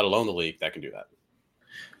 but let alone the league, that can do that.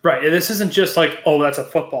 Right. And this isn't just that's a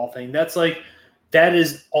football thing. That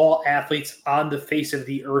is all athletes on the face of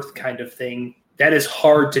the earth kind of thing. That is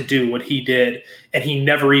hard to do what he did, and he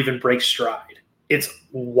never even breaks stride. It's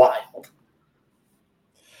wild.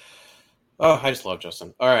 Oh, I just love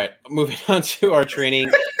Justin. All right, moving on to our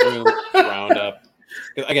training room roundup.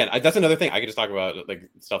 Again, that's another thing I could just talk about,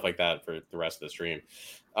 stuff like that for the rest of the stream.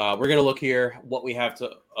 We're going to look here what we have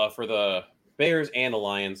to for the Bears and the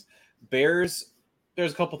Lions. Bears,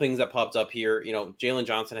 there's a couple things that popped up here. Jalen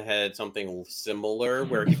Johnson had something similar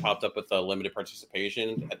where he popped up with a limited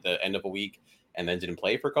participation at the end of a week and then didn't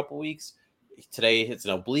play for a couple weeks. Today it's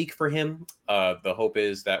an oblique for him. The hope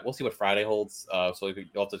is that we'll see what Friday holds. So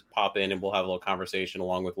you'll have to pop in and we'll have a little conversation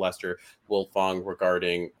along with Lester Wiltfong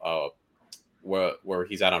regarding where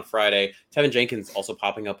he's at on Friday. Tevin Jenkins also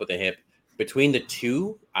popping up with a hip. Between the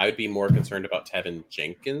two, I would be more concerned about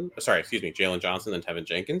Jalen Johnson than Tevin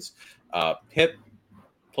Jenkins. Hip,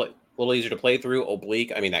 a little easier to play through. Oblique,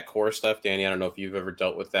 that core stuff, Danny, I don't know if you've ever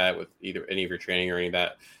dealt with that with either any of your training or any of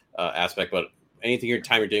that aspect, but anything you're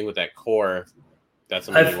dealing with that core, that's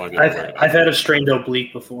something you want to be worried about. I've had a strained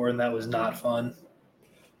oblique before, and that was not fun.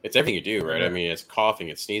 It's everything you do, right? It's coughing,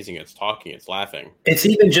 it's sneezing, it's talking, it's laughing. It's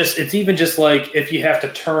even just if you have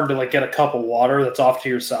to turn to get a cup of water that's off to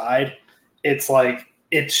your side,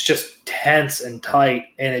 it's just tense and tight,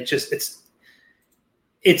 and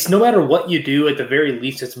it's no matter what you do, at the very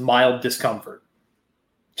least, it's mild discomfort.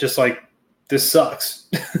 Just this sucks.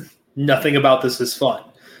 Nothing about this is fun.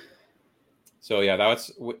 So yeah,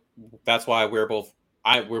 that's why we're both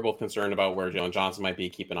concerned about where Jalen Johnson might be.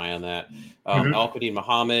 Keep an eye on that. Al-Qadim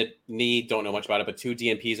Muhammad, don't know much about it, but 2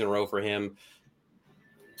 DNPs in a row for him.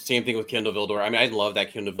 Same thing with Kindle Vildor. I love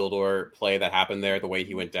that Kindle Vildor play that happened there, the way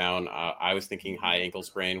he went down. I was thinking high ankle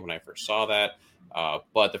sprain when I first saw that.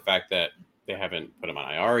 But the fact that they haven't put him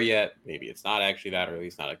on IR yet, maybe it's not actually that, or at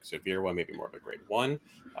least not a severe one, maybe more of a grade 1.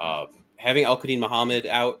 Having Al-Qadim Muhammad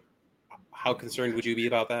out, how concerned would you be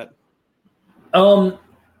about that?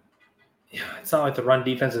 It's not like the run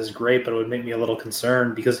defense is great, but it would make me a little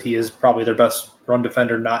concerned because he is probably their best run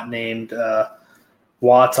defender, not named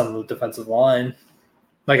Watts on the defensive line.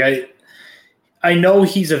 I know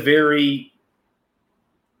he's a very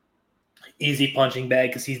easy punching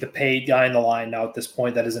bag because he's the paid guy in the line now at this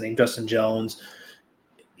point that isn't named Justin Jones.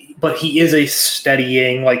 But he is a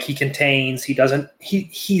steadying, he contains, he doesn't,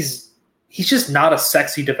 he's just not a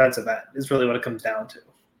sexy defensive end is really what it comes down to.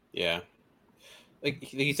 Yeah.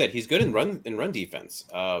 Like you said, he's good in run defense.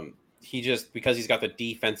 He just, because he's got the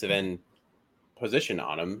defensive end position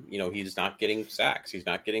on him, he's not getting sacks, he's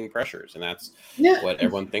not getting pressures, and that's what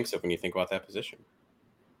everyone thinks of when you think about that position.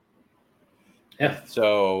 Yeah.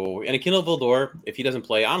 So, and Kindle Vildor, if he doesn't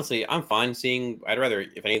play, honestly, I'm fine seeing. I'd rather,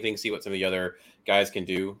 if anything, see what some of the other guys can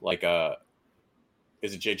do.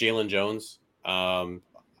 Is it Jalen Jones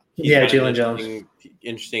He's Jalen Jones.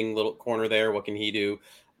 Interesting little corner there. What can he do?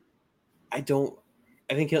 I think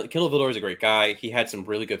Kindle Vildor is a great guy. He had some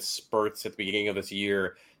really good spurts at the beginning of this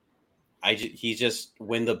year. He's just,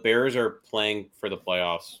 when the Bears are playing for the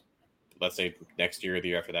playoffs, let's say next year or the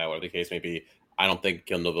year after that, whatever the case may be, I don't think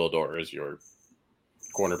Kindle Vildor is your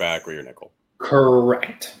cornerback or your nickel.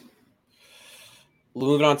 Correct.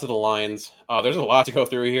 Moving on to the Lions. There's a lot to go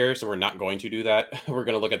through here, so we're not going to do that. We're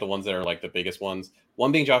going to look at the ones that are like the biggest ones.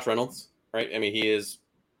 One being Josh Reynolds, right? I mean, he is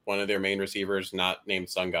one of their main receivers, not named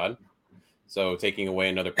Sun God. So taking away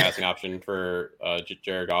another passing option for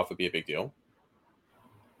Jared Goff would be a big deal.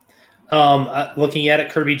 Looking at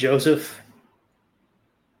it, Kirby Joseph.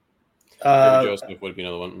 Kirby Joseph would be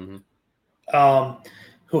another one. Mm-hmm.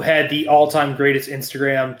 Who had the all-time greatest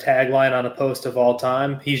Instagram tagline on a post of all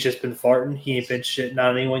time. He's just been farting. He ain't been shitting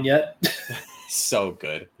on anyone yet. So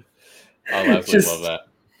good. I absolutely love that.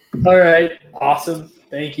 All right. Awesome.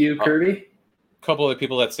 Thank you, Kirby. A couple of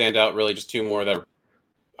people that stand out, really just two more that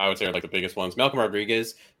I would say are like the biggest ones. Malcolm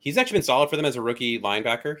Rodriguez. He's actually been solid for them as a rookie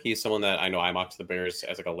linebacker. He's someone that I know I mocked the Bears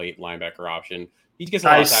as like a late linebacker option. He gets a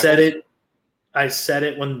lot of tackles. I said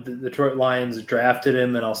it when the Detroit Lions drafted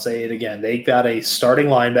him, and I'll say it again. They got a starting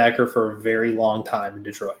linebacker for a very long time in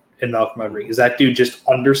Detroit, in Malcolm Rodriguez. That dude just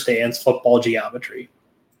understands football geometry.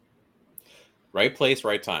 Right place,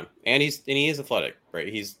 right time. And he is athletic, right?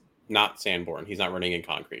 He's not Sanborn. He's not running in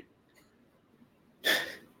concrete.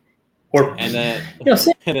 And then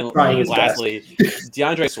lastly,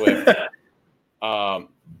 DeAndre Swift.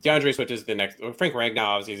 DeAndre Swift is the next. Frank Ragnow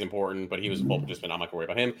obviously is important, but he was a full participant. I'm not going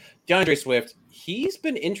to worry about him. DeAndre Swift, he's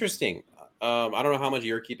been interesting. I don't know how much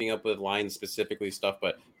you're keeping up with Lions specifically stuff,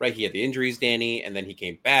 but right, he had the injuries, Danny, and then he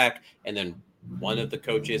came back, and then one of the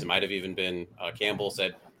coaches, it might have even been Campbell,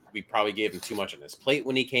 said we probably gave him too much on his plate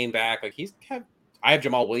when he came back. Like I have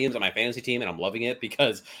Jamal Williams on my fantasy team, and I'm loving it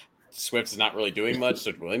because Swift is not really doing much.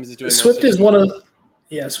 So Williams is doing. Swift is one of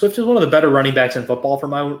the better running backs in football for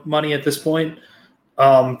my money at this point.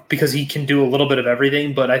 Because he can do a little bit of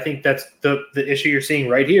everything, but I think that's the issue you're seeing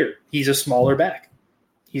right here. He's a smaller back.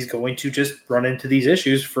 He's going to just run into these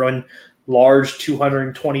issues when large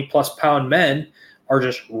 220-plus pound men are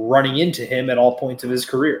just running into him at all points of his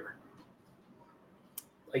career.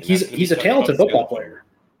 Like he's a talented football player.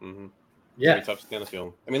 Mm-hmm. Yeah, very tough to stay on the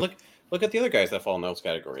field. I mean, look at the other guys that fall in those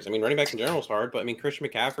categories. I mean, running backs in general is hard, but I mean, Christian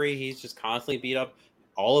McCaffrey, he's just constantly beat up.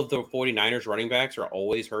 All of the 49ers running backs are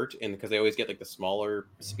always hurt, and because they always get like the smaller,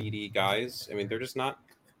 speedy guys. I mean, they're just not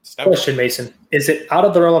stout. Question, Mason. Is it out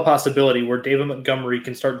of the realm of possibility where David Montgomery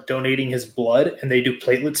can start donating his blood and they do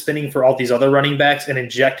platelet spinning for all these other running backs and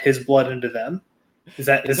inject his blood into them? Is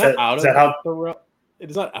that out of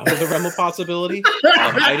the realm of possibility?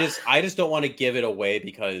 I just don't want to give it away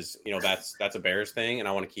because that's a Bears thing, and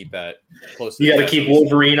I want to keep that close. You got to keep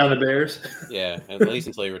Wolverine on the Bears. Yeah, at least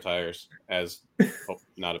until he retires as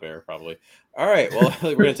not a Bear, probably. All right, well,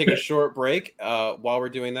 we're gonna take a short break. While we're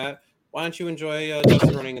doing that, why don't you enjoy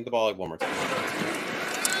Justin running the ball one more time?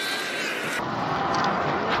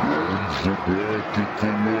 Back at the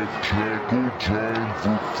left tackle, time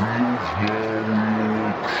for Fields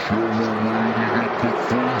now. Accelerating at the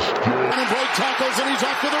first down. And break tackles, and he's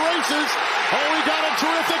off to the races. Oh, he got a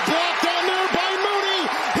terrific block down there by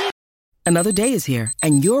Mooney. Another day is here,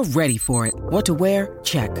 and you're ready for it. What to wear?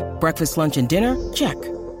 Check. Breakfast, lunch, and dinner? Check.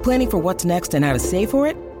 Planning for what's next and how to save for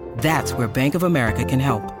it? That's where Bank of America can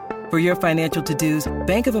help. For your financial to-dos,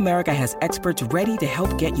 Bank of America has experts ready to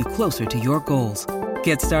help get you closer to your goals.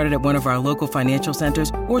 Get started at one of our local financial centers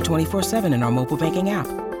or 24/7 in our mobile banking app.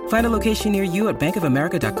 Find a location near you at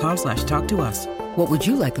bankofamerica.com/talktous. What would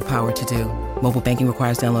you like the power to do? Mobile banking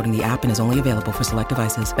requires downloading the app and is only available for select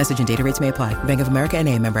devices. Message and data rates may apply. Bank of America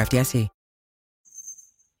N.A., member FDIC.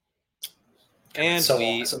 And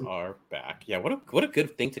we are back. Yeah, what a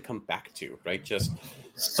good thing to come back to, right? Just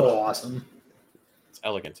so awesome. It's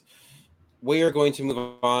elegant. We are going to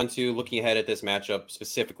move on to looking ahead at this matchup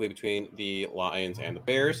specifically between the Lions and the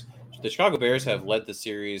Bears. The Chicago Bears have led the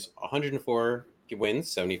series 104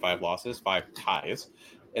 wins, 75 losses, 5 ties,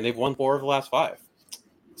 and they've won 4 of the last 5.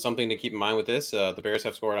 Something to keep in mind with this, the Bears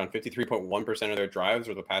have scored on 53.1% of their drives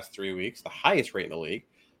over the past 3 weeks, the highest rate in the league.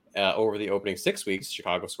 Over the opening 6 weeks,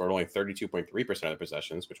 Chicago scored only 32.3% of the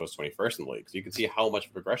possessions, which was 21st in the league. So you can see how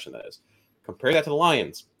much progression that is. Compare that to the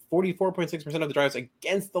Lions. 44.6% of the drives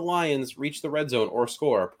against the Lions reach the red zone or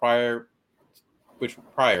score prior, the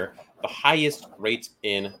highest rate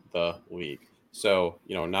in the league. So,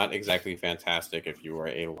 not exactly fantastic if you are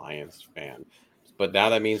a Lions fan. But now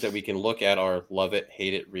that means that we can look at our love it,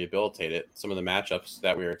 hate it, rehabilitate it, some of the matchups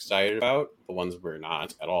that we're excited about, the ones we're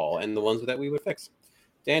not at all, and the ones that we would fix.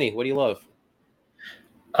 Danny, what do you love?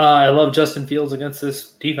 I love Justin Fields against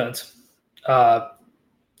this defense.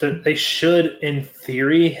 They should, in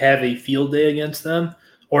theory, have a field day against them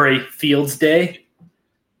or a Fields day.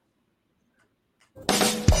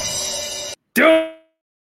 There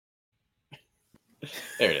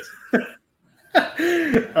it is.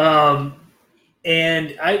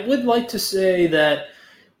 And I would like to say that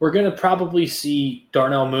we're going to probably see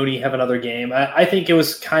Darnell Mooney have another game. I think it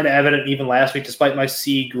was kind of evident even last week, despite my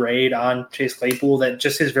C grade on Chase Claypool, that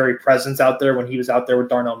just his very presence out there when he was out there with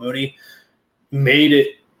Darnell Mooney made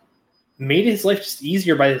his life just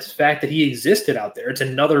easier by the fact that he existed out there. It's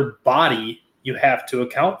another body you have to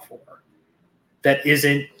account for that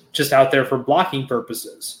isn't just out there for blocking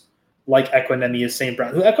purposes, like Equanimeous St.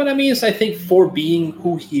 Brown. Who Equanimeous, I think, for being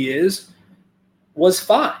who he is, was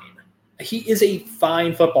fine. He is a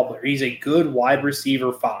fine football player. He's a good wide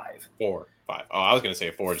receiver 5. 4, 5. Oh, I was going to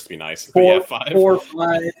say 4 just to be nice. 4, 5. 4,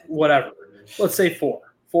 5, whatever. Let's say 4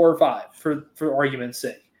 or 5 for argument's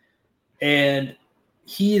sake. And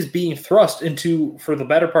he is being thrust into, for the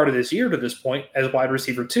better part of this year to this point, as wide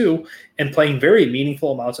receiver 2 and playing very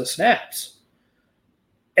meaningful amounts of snaps.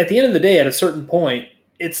 At the end of the day, at a certain point,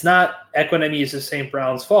 it's not Equanimeous St.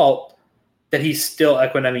 Brown's fault that he's still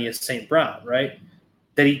Equanimeous St. Brown, right?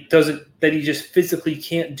 That he just physically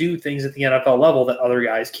can't do things at the NFL level that other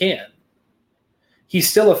guys can. He's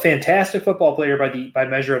still a fantastic football player by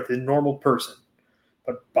measure of the normal person.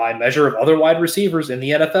 But by measure of other wide receivers in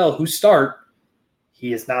the NFL who start,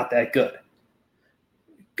 he is not that good.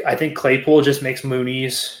 I think Claypool just makes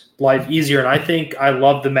Mooney's life easier. And I think I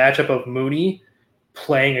love the matchup of Mooney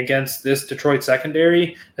playing against this Detroit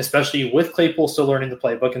secondary, especially with Claypool still learning the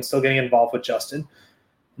playbook and still getting involved with Justin,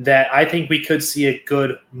 that I think we could see a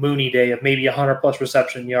good Mooney day of maybe 100-plus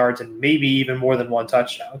reception yards and maybe even more than one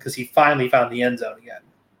touchdown because he finally found the end zone again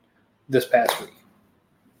this past week.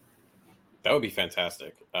 That would be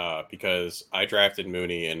fantastic because I drafted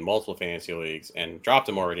Mooney in multiple fantasy leagues and dropped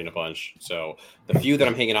him already in a bunch. So the few that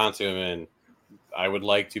I'm hanging on to him in, I would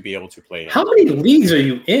like to be able to play him. How many leagues are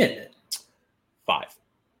you in? 5.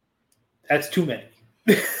 That's too many.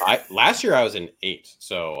 Last year I was in 8,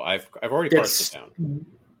 so I've already parsed it down.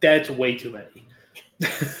 That's way too many.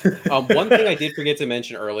 One thing I did forget to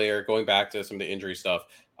mention earlier, going back to some of the injury stuff,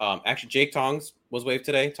 actually Jake Tongs was waived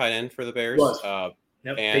today, tight end for the Bears.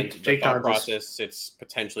 Yep. And Jake the thought Tongs process, it's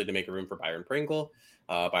potentially to make a room for Byron Pringle.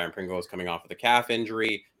 Byron Pringle is coming off of the calf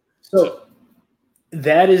injury. So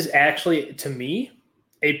that is actually, to me,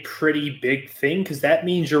 a pretty big thing because that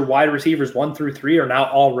means your wide receivers 1 through 3 are now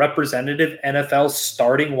all representative NFL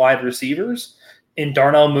starting wide receivers in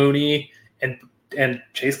Darnell Mooney and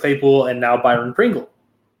Chase Claypool and now Byron Pringle,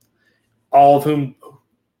 all of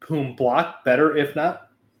whom block better, if not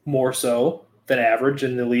more so than average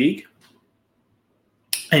in the league,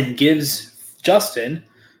 and gives Justin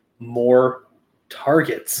more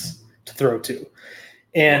targets to throw to.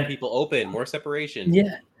 And more people open, more separation.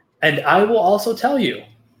 Yeah. And I will also tell you,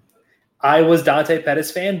 I was Dante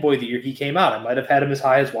Pettis fanboy the year he came out. I might have had him as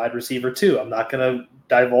high as wide receiver 2. I'm not going to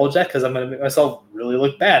divulge that because I'm going to make myself really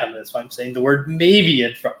look bad. That's why I'm saying the word maybe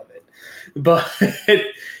in front of it. But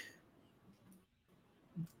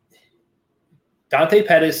Dante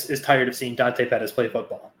Pettis is tired of seeing Dante Pettis play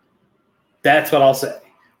football. That's what I'll say,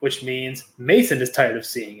 which means Mason is tired of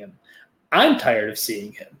seeing him. I'm tired of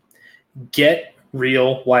seeing him. Get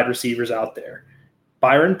real wide receivers out there.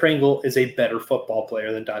 Byron Pringle is a better football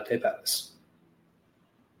player than Dante Pettis.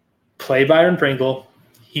 Play Byron Pringle.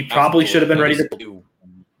 He probably should have been ready to do.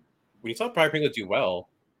 When you saw Byron Pringle do well,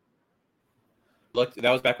 look, that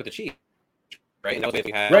was back with the Chiefs, right? And that was if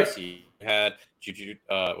you had you had Juju,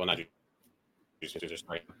 well, not Juju, just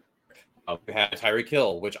right. We had Tyreek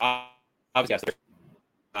Hill, which obviously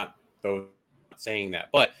not those saying that,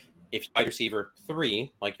 but if wide receiver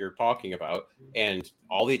 3, like you're talking about, and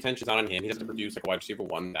all the attention's not on him, he doesn't produce like a wide receiver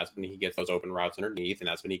 1. That's when he gets those open routes underneath, and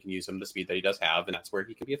that's when he can use some of the speed that he does have, and that's where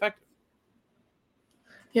he can be effective.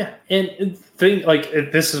 Yeah, and thing like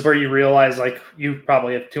this is where you realize like you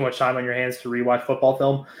probably have too much time on your hands to rewatch football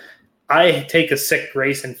film. I take a sick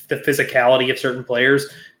grace in the physicality of certain players.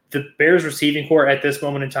 The Bears receiving core at this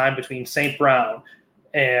moment in time between St. Brown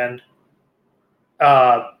and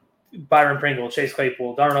Byron Pringle, Chase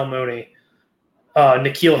Claypool, Darnell Mooney,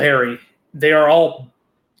 N'Keal Harry, they are all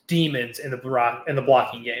demons in the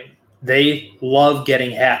blocking game. They love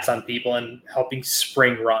getting hats on people and helping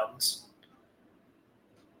spring runs.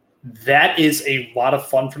 That is a lot of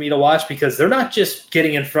fun for me to watch because they're not just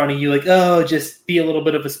getting in front of you like, oh, just be a little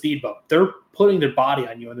bit of a speed bump. They're putting their body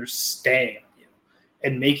on you and they're staying on you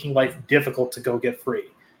and making life difficult to go get free.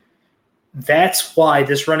 That's why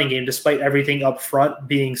this running game, despite everything up front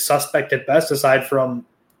being suspect at best, aside from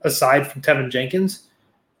aside from Tevin Jenkins,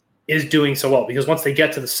 is doing so well, because once they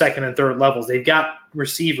get to the second and third levels, they've got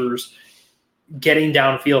receivers getting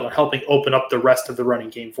downfield and helping open up the rest of the running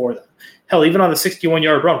game for them. Hell, even on the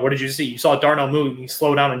 61-yard run, what did you see? You saw Darnell Mooney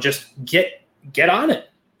slow down and just get on it.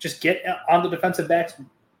 Just get on the defensive back's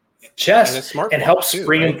chest and help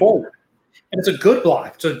spring him forward. And it's a good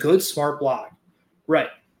block. It's a good, smart block. Right.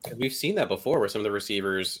 We've seen that before where some of the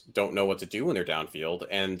receivers don't know what to do when they're downfield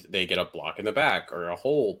and they get a block in the back or a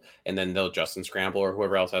hold, and then they'll Justin scramble or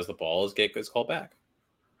whoever else has the ball is called back.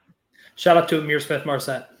 Shout out to Amir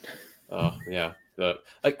Smith-Marset. Oh, yeah.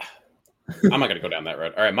 I'm not going to go down that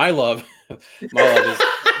road. All right, my love is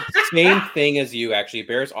same thing as you, actually.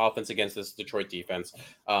 Bears offense against this Detroit defense.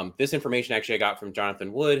 This information actually I got from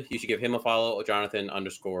Jonathan Wood. You should give him a follow,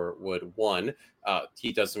 Jonathan_Wood1.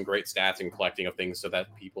 He does some great stats and collecting of things so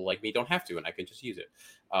that people like me don't have to, and I can just use it.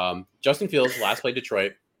 Justin Fields last played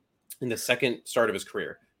Detroit in the second start of his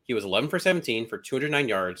career. He was 11 for 17 for 209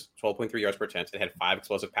 yards, 12.3 yards per attempt, and had 5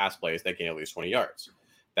 explosive pass plays that gained at least 20 yards.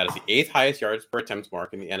 That is the 8th highest yards per attempt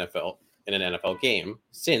mark in the NFL in an NFL game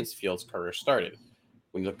since Fields' career started.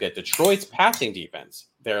 When you look at Detroit's passing defense,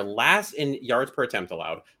 they're last in yards per attempt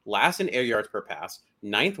allowed, last in air yards per pass,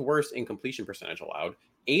 9th worst in completion percentage allowed,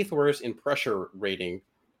 8th worst in pressure rating.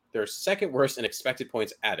 They're 2nd worst in expected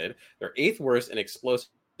points added. They're 8th worst in explosive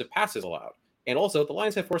passes allowed. And also, the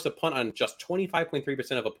Lions have forced a punt on just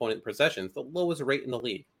 25.3% of opponent possessions, the lowest rate in the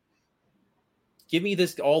league. Give me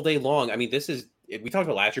this all day long. I mean, this is, we talked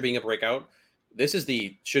about last year being a breakout. This is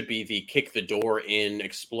should be the kick the door in,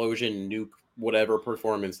 explosion, nuke, whatever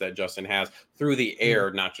performance that Justin has through the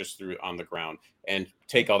air, not just through on the ground, and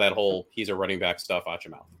take all that whole he's a running back stuff out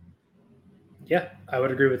your mouth. Yeah, I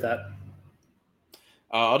would agree with that.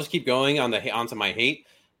 I'll just keep going onto my hate.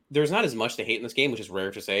 There's not as much to hate in this game, which is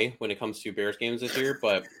rare to say when it comes to Bears games this year,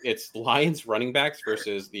 but it's Lions running backs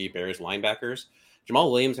versus the Bears linebackers.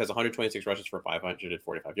 Jamal Williams has 126 rushes for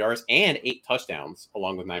 545 yards and 8 touchdowns,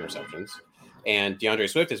 along with 9 receptions. And DeAndre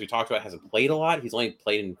Swift, as we talked about, hasn't played a lot. He's only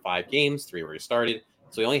played in 5 games, 3 where he started.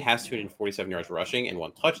 So he only has 247 yards rushing and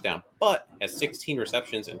 1 touchdown, but has 16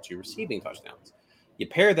 receptions and 2 receiving touchdowns. You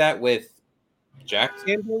pair that with Jack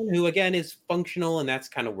Sanborn, who, again, is functional, and that's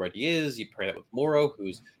kind of where he is. You pair that with Morrow,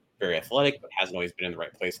 who's very athletic, but hasn't always been in the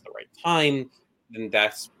right place at the right time. Then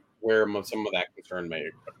that's where some of that concern may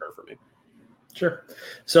occur for me. Sure.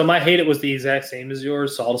 So my hate it was the exact same as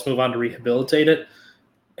yours, so I'll just move on to rehabilitate it.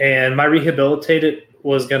 And my rehabilitate it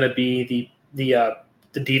was going to be the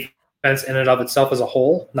defense in and of itself as a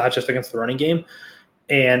whole, not just against the running game.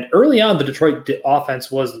 And early on, the Detroit offense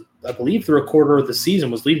was, I believe, through a quarter of the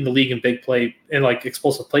season, was leading the league in big play, in like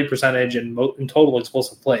explosive play percentage and in total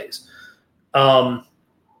explosive plays.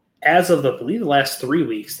 As of I believe the last 3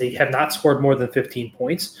 weeks, they have not scored more than 15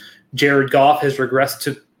 points. Jared Goff has regressed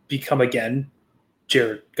to become again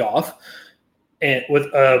Jared Goff, and with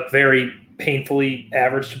a very painfully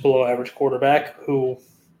average to below average quarterback who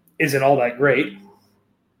isn't all that great.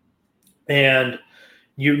 And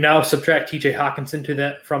you now subtract TJ Hawkinson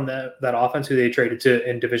from that offense, who they traded to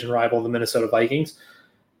in division rival the Minnesota Vikings,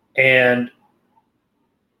 and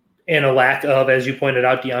a lack of, as you pointed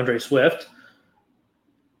out, DeAndre Swift.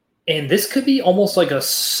 And this could be almost like a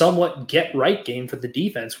somewhat get-right game for the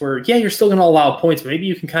defense where, yeah, you're still going to allow points, but maybe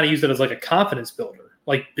you can kind of use it as like a confidence builder.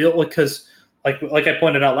 Because I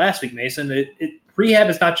pointed out last week, Mason, rehab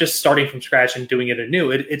is not just starting from scratch and doing it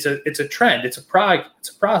anew. It's a trend. It's a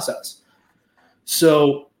process.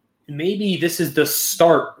 So maybe this is the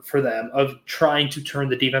start for them of trying to turn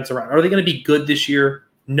the defense around. Are they going to be good this year?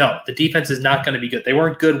 No, the defense is not going to be good. They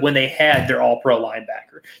weren't good when they had their all-pro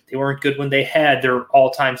linebacker. They weren't good when they had their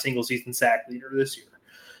all-time single-season sack leader this year.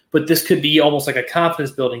 But this could be almost like a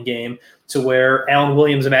confidence-building game to where Allen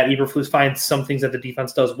Williams and Matt Eberflus find some things that the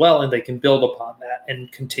defense does well, and they can build upon that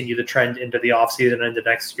and continue the trend into the offseason and into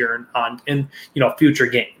next year and on in future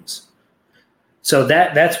games. So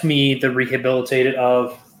that's me, the rehabilitated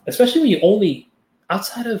of, especially when you only,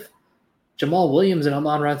 outside of Jamal Williams and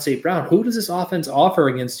Amon-Ra St. Brown, who does this offense offer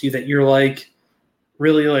against you that you're like,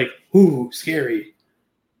 really like, ooh, scary?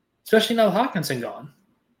 Especially now with Hawkinson gone.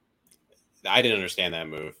 I didn't understand that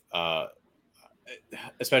move,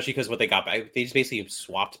 especially because what they got back, they just basically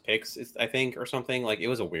swapped picks, I think, or something. Like, it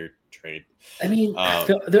was a weird trade. I mean,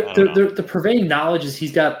 the prevailing knowledge is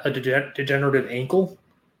he's got a degenerative ankle,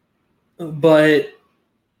 but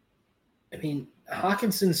I mean,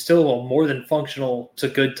 Hawkinson's still a more than functional to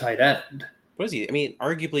good tight end. What is he? I mean,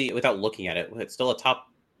 arguably, without looking at it, it's still a top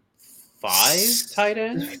 5 tight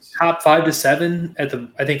end? Top 5 to 7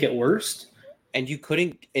 I think at worst. And you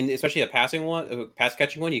couldn't, and especially a pass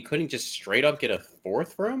catching one, you couldn't just straight up get a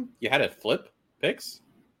 4th for him. You had to flip picks.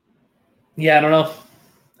 Yeah, I don't know.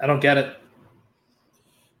 I don't get it.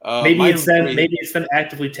 Maybe it's them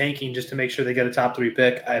actively tanking just to make sure they get a top 3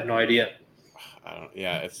 pick. I have no idea.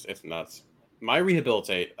 It's nuts. My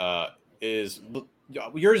rehabilitate is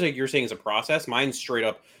yours. Like you're saying is a process. Mine's straight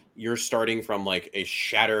up. You're starting from like a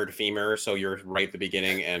shattered femur, so you're right at the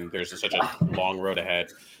beginning, and there's such a long road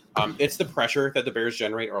ahead. It's the pressure that the Bears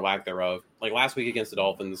generate or lack thereof. Like last week against the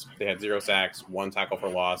Dolphins, they had 0 sacks, 1 tackle for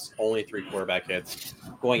loss, only 3 quarterback hits.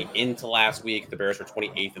 Going into last week, the Bears were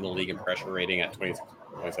 28th in the league in pressure rating at 27%.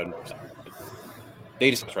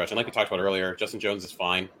 They just stretch, and like we talked about earlier, Justin Jones is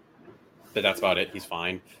fine, but that's about it. He's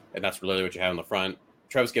fine, and that's really what you have in the front.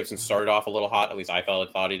 Travis Gibson started off a little hot, at least I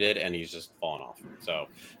thought he did, and he's just fallen off. So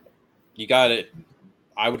you got it.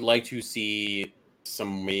 I would like to see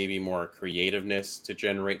some maybe more creativeness to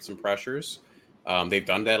generate some pressures. They've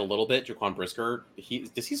done that a little bit. Jaquan Brisker,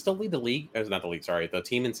 does he still lead the league? Not the league, sorry, the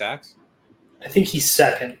team in sacks? I think he's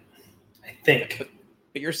second. I think.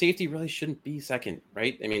 But your safety really shouldn't be second,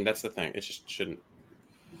 right? I mean, that's the thing. It just shouldn't.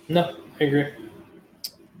 No, I agree.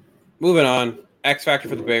 Moving on. X Factor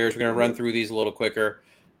for the Bears. We're going to run through these a little quicker.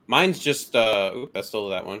 Mine's just, that's still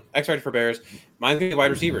that one. X Factor for Bears. Mine's going to be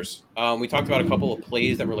wide receivers. We talked about a couple of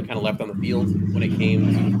plays that were kind of left on the field when it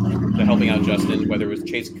came to helping out Justin, whether it was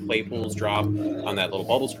Chase Claypool's drop on that little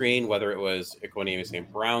bubble screen, whether it was Equanimeous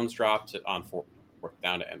St. Brown's drop on fourth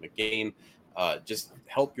down to end the game. Just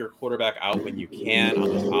help your quarterback out when you can on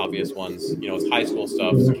those obvious ones. You know, it's high school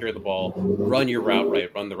stuff. Secure the ball, run your route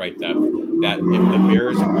right, run the right depth. That if the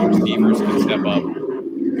Bears receivers can step up,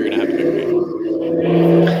 you're going to have a good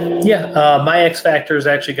game. Yeah, my X factor is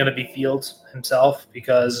actually going to be Fields himself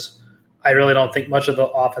because I really don't think much of the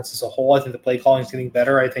offense as a whole. I think the play calling is getting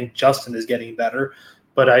better. I think Justin is getting better,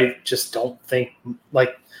 but I just don't think,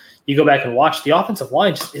 like, you go back and watch, the offensive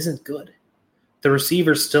line just isn't good. The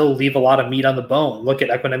receivers still leave a lot of meat on the bone. Look at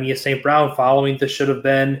Equanimeous St. Brown following the should have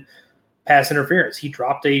been pass interference. He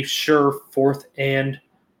dropped a sure 4th and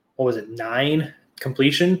 9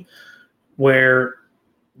 completion where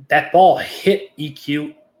that ball hit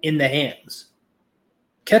EQ in the hands.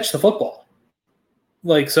 Catch the football.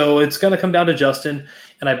 So it's going to come down to Justin.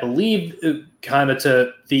 And I believe kind of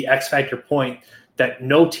to the X factor point that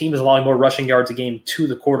no team is allowing more rushing yards a game to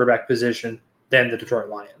the quarterback position than the Detroit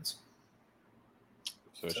Lions.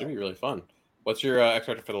 So it should be really fun. What's your X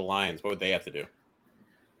factor for the Lions? What would they have to do?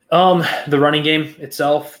 The running game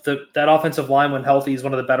itself, that offensive line when healthy is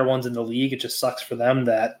one of the better ones in the league. It just sucks for them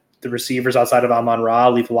that the receivers outside of Amon-Ra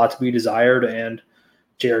leave a lot to be desired, and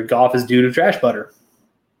Jared Goff is due to trash butter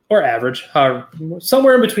or average,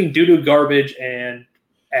 somewhere in between doo-doo, garbage, and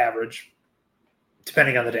average,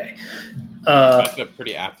 depending on the day. That's a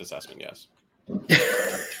pretty apt assessment, yes.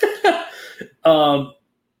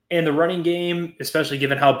 And the running game, especially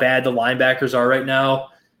given how bad the linebackers are right now,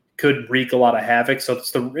 could wreak a lot of havoc. So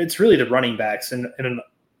it's really the running backs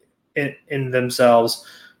in themselves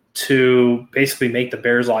to basically make the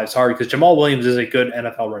Bears' lives hard, because Jamal Williams is a good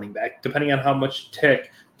NFL running back. Depending on how much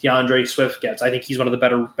tick DeAndre Swift gets, I think he's one of the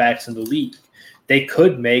better backs in the league. They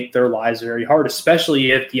could make their lives very hard,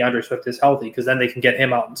 especially if DeAndre Swift is healthy, because then they can get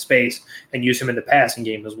him out in space and use him in the passing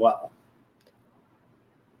game as well.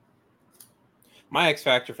 My X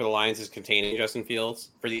factor for the Lions is containing Justin Fields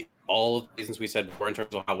for all of the reasons we said before in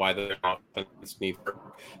terms of how wide their offense needs work.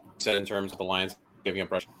 Said in terms of the Lions giving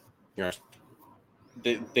up rush yards.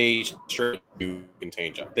 They sure do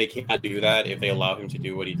contain Justin. They can't do that if they allow him to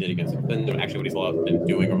do what he did against them. Actually, what he's been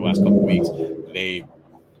doing over the last couple of weeks. They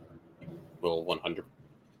will 100.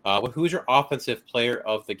 Who's your offensive player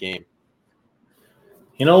of the game?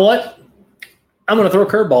 You know what? I'm going to throw a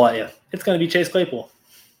curveball at you. It's going to be Chase Claypool.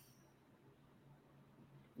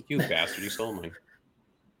 You bastard! You stole mine.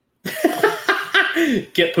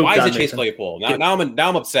 Get pooped. Why is it Chase Claypool? Now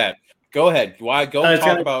I'm upset. Go ahead. Why? Go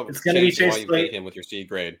talk about. It's going to be Chase why you hate him with your C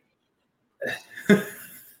grade.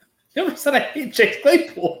 Never said I hate Chase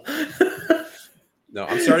Claypool. No,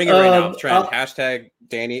 I'm starting it right now. Trend hashtag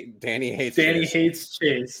Danny hates. Danny Chase. hates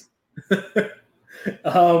Chase.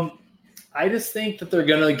 I just think that they're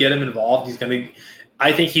going to get him involved.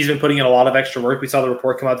 I think he's been putting in a lot of extra work. We saw the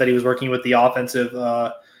report come out that he was working with the offensive,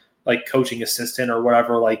 coaching assistant or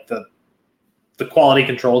whatever, like the quality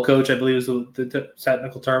control coach, I believe is the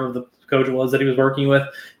technical term of the coach was that he was working with,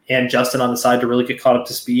 and Justin on the side to really get caught up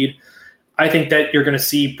to speed. I think that you're going to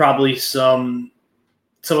see probably some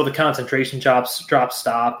of the concentration drop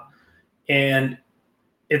stop, and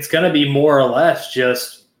it's going to be more or less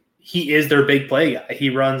just he is their big play guy. He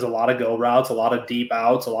runs a lot of go routes, a lot of deep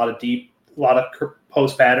outs, a lot of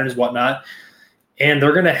post patterns, whatnot, and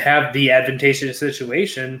they're going to have the advantageous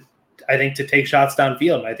situation, I think, to take shots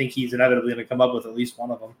downfield. And I think he's inevitably going to come up with at least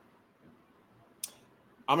one of them.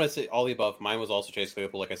 I'm going to say all the above. Mine was also Chase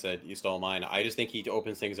Claypool. Like I said, you stole mine. I just think he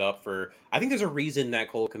opens things up for – I think there's a reason that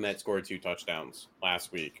Cole Kmet scored 2 touchdowns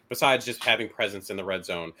last week, besides just having presence in the red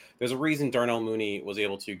zone. There's a reason Darnell Mooney was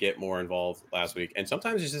able to get more involved last week. And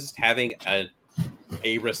sometimes it's just having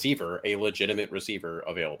a receiver, a legitimate receiver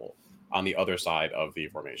available on the other side of the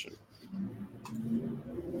formation.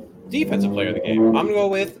 Defensive player of the game. I'm going to go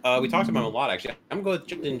with we talked about him a lot, actually. I'm going to go with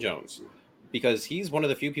Justin Jones because he's one of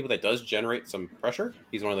the few people that does generate some pressure.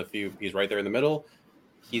 He's one of the few. He's right there in the middle.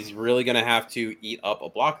 He's really going to have to eat up a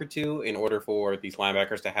block or two in order for these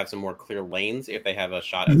linebackers to have some more clear lanes if they have a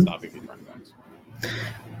shot at stopping these running backs.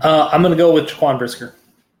 I'm going to go with Jaquan Brisker.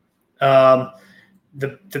 The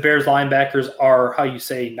Bears linebackers are, how you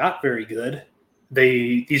say, not very good.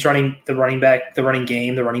 The running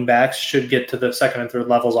backs should get to the second and third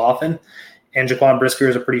levels often. And Jaquan Brisker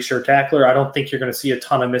is a pretty sure tackler. I don't think you're going to see a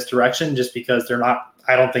ton of misdirection just because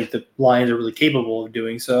I don't think the Lions are really capable of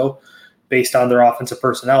doing so based on their offensive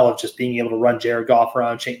personnel of just being able to run Jared Goff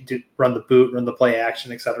around, run the boot, run the play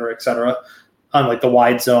action, et cetera, unlike the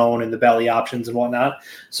wide zone and the belly options and whatnot.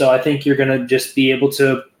 So I think you're going to just be able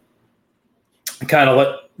to kind of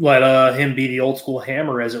let him be the old school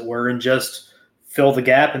hammer, as it were, and just fill the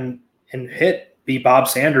gap and be Bob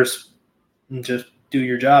Sanders and just do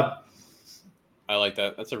your job. I like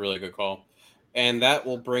that. That's a really good call. And that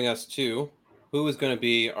will bring us to who is going to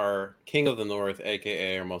be our King of the North,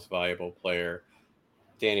 a.k.a. our most valuable player.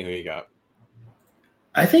 Danny, who you got?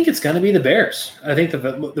 I think it's going to be the Bears. I think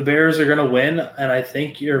the Bears are going to win, and I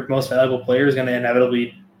think your most valuable player is going to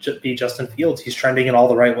inevitably be Justin Fields. He's trending in all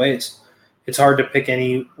the right ways. It's hard to pick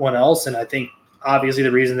anyone else, and I think obviously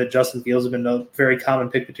the reason that Justin Fields has been a very common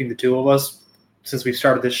pick between the two of us since we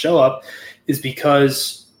started this show up is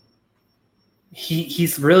because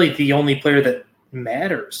he's really the only player that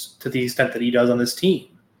matters to the extent that he does on this team.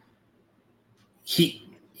 He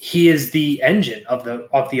is the engine of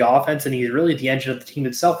the offense, and he's really the engine of the team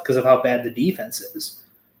itself because of how bad the defense is.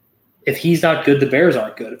 If he's not good, the Bears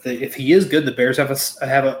aren't good. If he is good, the Bears have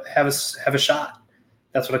a shot.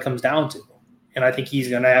 That's what it comes down to. And I think he's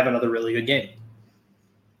going to have another really good game.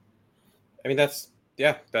 I mean, that's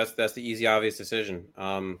the easy, obvious decision.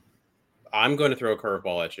 I'm going to throw a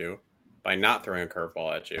curveball at you by not throwing a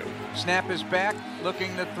curveball at you. Snap is back,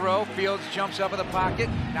 looking to throw. Fields jumps up in the pocket.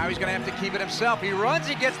 Now he's going to have to keep it himself. He runs,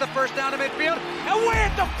 he gets the first down to midfield. Away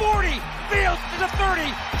at the 40. Fields to the 30,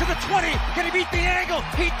 to the 20. Can he beat the angle?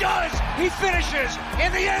 He does. He finishes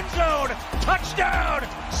in the end zone. Touchdown,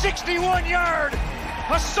 61-yard.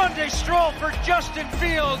 A Sunday stroll for Justin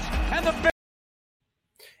Fields and the Bears.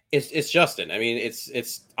 It's Justin. I mean,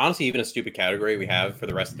 it's honestly even a stupid category we have for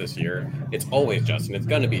the rest of this year. It's always Justin. It's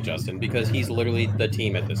going to be Justin because he's literally the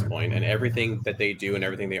team at this point, and everything that they do and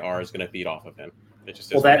everything they are is going to feed off of him. It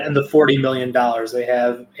just well, that and the $40 million they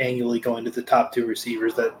have annually going to the top 2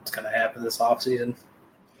 receivers, that's going to happen this offseason.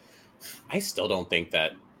 I still don't think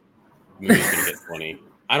that Mooney's going to get 20.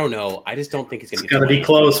 I don't know. I just don't think it's going to be 20. It's going to be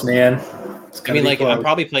close, man. Close. I'm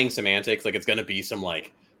probably playing semantics. Like, it's going to be some,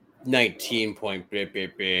 19 point with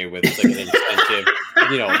an incentive,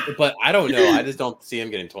 but I don't know. I just don't see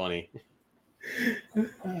him getting 20.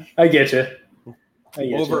 I get you.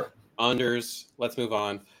 Over unders. Let's move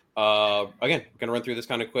on. Again, I'm gonna run through this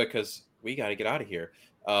kind of quick because we got to get out of here.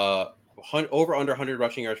 Over under 100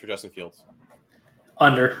 rushing yards for Justin Fields.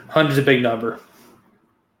 Under 100 is a big number.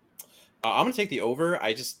 I'm gonna take the over.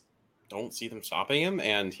 I just don't see them stopping him,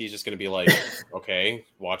 and he's just gonna be like, okay,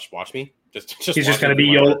 watch me. He's just going to be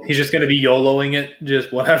YOLOing it,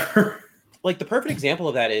 just whatever. Like the perfect example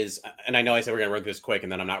of that is, and I know I said we're going to run through this quick,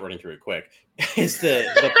 and then I'm not running through it quick. Is the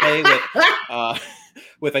play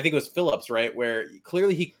with I think it was Phillips, right, where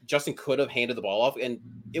clearly Justin could have handed the ball off, and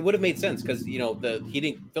it would have made sense because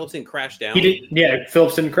Phillips didn't crash down.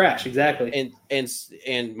 Phillips didn't crash exactly,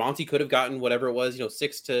 and Monty could have gotten whatever it was,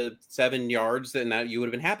 6 to 7 yards, and that you would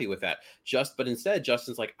have been happy with that. But instead,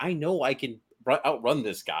 Justin's like, I know I can outrun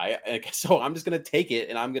this guy, so I'm just going to take it,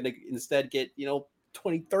 and I'm going to instead get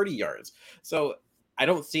 20, 30 yards. So I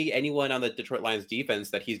don't see anyone on the Detroit Lions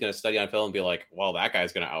defense that he's going to study on film and be like, well, that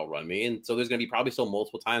guy's going to outrun me. And so there's going to be probably still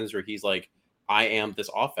multiple times where he's like, I am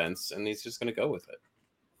this offense, and he's just going to go with it.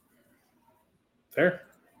 Fair.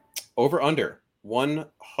 Over under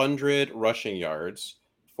 100 rushing yards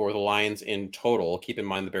for the Lions in total. Keep in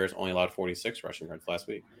mind the Bears only allowed 46 rushing yards last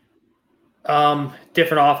week.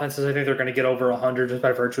 Different offenses, I think they're going to get over 100 just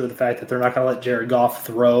by virtue of the fact that they're not going to let Jared Goff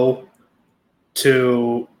throw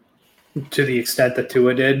to the extent that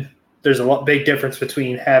Tua did. There's a big difference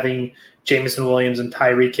between having Jameson Williams and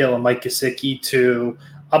Tyreek Hill and Mike Gesicki to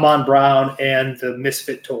Amon Brown and the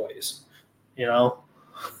misfit toys,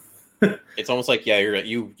 It's almost like, yeah,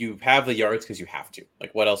 you have the yards because you have to.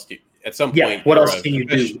 Like, what else do you, at some point? What else can you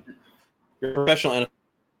do? Your professional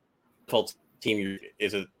NFL team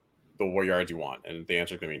is it the war yards you want, and the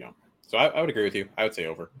answer is going to be no. So I would agree with you. I would say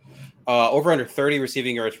over. Over under 30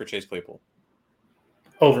 receiving yards for Chase Claypool.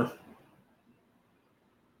 Over.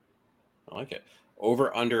 I like it.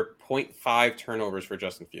 Over under 0.5 turnovers for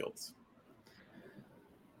Justin Fields.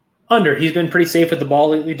 Under. He's been pretty safe with the ball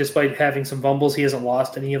lately, despite having some fumbles. He hasn't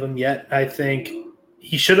lost any of them yet. I think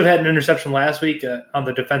he should have had an interception last week on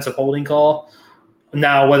the defensive holding call.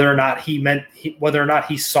 Now, whether or not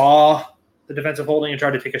he saw the defensive holding and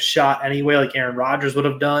tried to take a shot anyway, like Aaron Rodgers would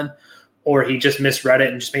have done, or he just misread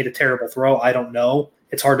it and just made a terrible throw, I don't know.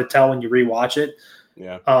 It's hard to tell when you rewatch it.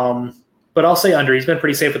 Yeah. But I'll say under. He's been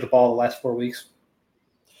pretty safe with the ball the last 4 weeks.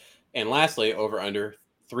 And lastly, over under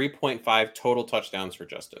 3.5 total touchdowns for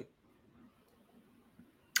Justin.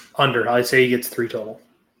 Under. I say he gets 3 total.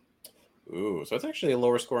 Ooh, so it's actually a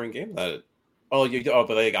lower scoring game. But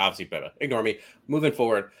they obviously better. Ignore me. Moving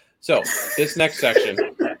forward. So this next section,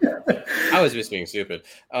 I was just being stupid.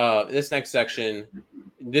 This next section,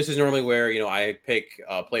 this is normally where I pick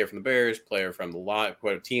a player from the Bears, player from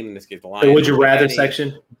the team. In this case, the Lions. The would you rather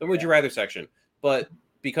section. The would you rather section. But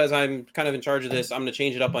because I'm kind of in charge of this, I'm going to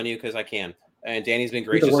change it up on you because I can. And Danny's been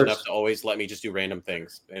gracious enough to always let me just do random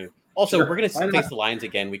things. And also, we're going to face the Lions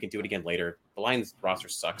again. We can do it again later. The Lions roster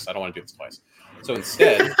sucks. I don't want to do this twice. So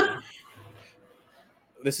instead,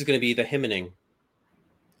 this is going to be the hymning.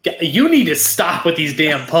 You need to stop with these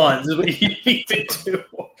damn puns. Is what you need to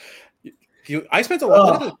do. I spent a lot.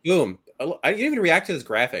 Look at this. Boom. I didn't even react to this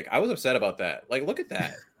graphic. I was upset about that. Like, look at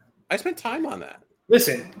that. I spent time on that.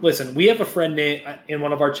 Listen. We have a friend in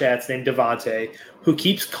one of our chats named Devontae who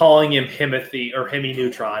keeps calling him Himothy or Hemi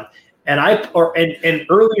Neutron. And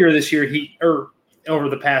earlier this year, over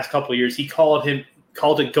the past couple of years, he called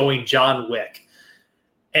it going John Wick.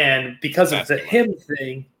 And because of the him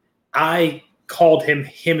thing, I called him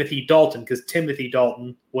Timothy Dalton because Timothy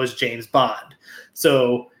Dalton was James Bond.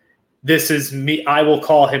 So this is me. I will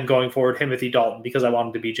call him going forward Timothy Dalton because I want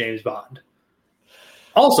him to be James Bond.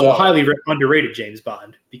 Also, a highly underrated James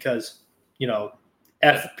Bond because,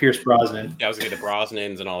 F. Pierce Brosnan. Yeah, I was going to get the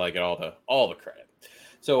Brosnans and all that, get all the credit.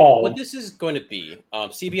 So what this is going to be,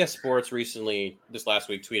 CBS Sports recently, this last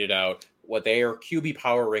week, tweeted out what their QB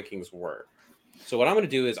power rankings were. So what I'm going to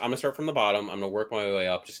do is I'm going to start from the bottom. I'm going to work my way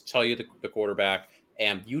up, just tell you the quarterback,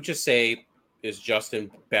 and you just say, is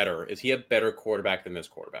Justin better? Is he a better quarterback than this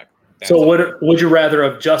quarterback? So would you rather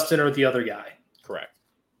of Justin or the other guy? Correct.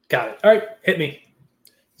 Got it. All right, hit me.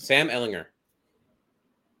 Sam Ehlinger.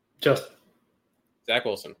 Justin. Zach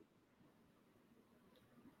Wilson.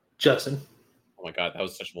 Justin. Oh my God, that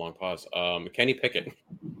was such a long pause. Kenny Pickett.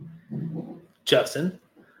 Justin.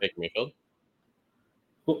 Baker Mayfield.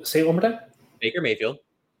 Say it one more time. Baker Mayfield.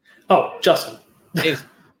 Oh, Justin.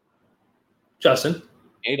 Justin.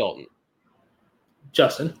 Andy Dalton.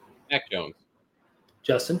 Justin. Mac Jones.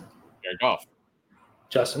 Justin. Jared Goff.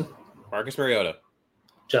 Justin. Marcus Mariota.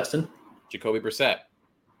 Justin. Jacoby Brissett.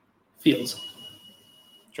 Fields.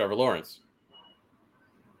 Trevor Lawrence.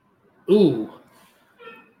 Ooh.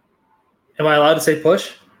 Am I allowed to say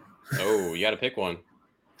push? Oh, you got to pick one.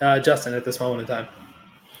 Justin at this moment in time.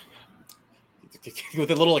 With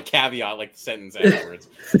a little caveat, like the sentence afterwards.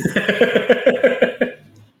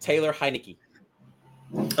 Taylor Heineke.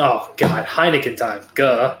 Oh God, Heineken time.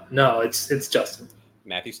 No, it's Justin.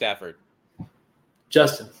 Matthew Stafford.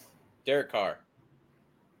 Justin. Derek Carr.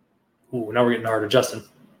 Ooh, now we're getting harder. Justin.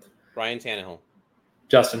 Ryan Tannehill.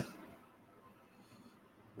 Justin.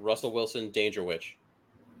 Russell Wilson, Danger Witch.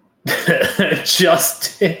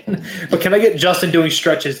 Justin. But can I get Justin doing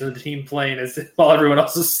stretches in the team playing while everyone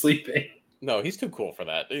else is sleeping? No, he's too cool for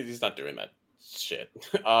that. He's not doing that shit.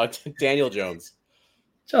 Daniel Jones.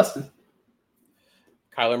 Justin.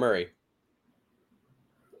 Kyler Murray.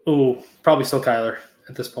 Ooh, probably still Kyler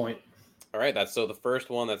at this point. All right, that's so the first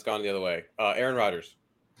one that's gone the other way. Aaron Rodgers.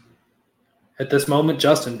 At this moment,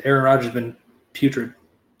 Justin. Aaron Rodgers has been putrid.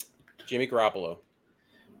 Jimmy Garoppolo.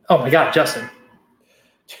 Oh my God, Justin.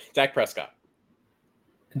 Dak Prescott.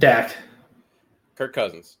 Dak. Kirk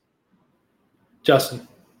Cousins. Justin.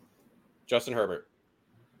 Justin Herbert.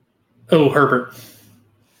 Oh, Herbert.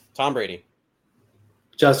 Tom Brady.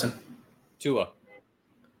 Justin. Tua.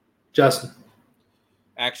 Justin.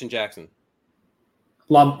 Action Jackson.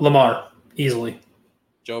 Lamar. Easily.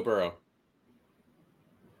 Joe Burrow.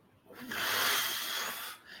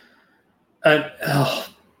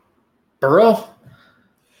 Burrow?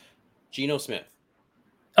 Geno Smith.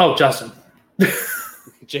 Oh, Justin.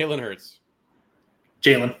 Jalen Hurts.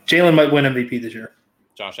 Jalen might win MVP this year.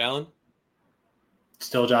 Josh Allen.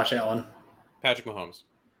 Still Josh Allen. Patrick Mahomes.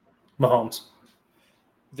 Mahomes.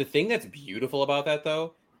 The thing that's beautiful about that,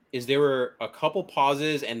 though, is there were a couple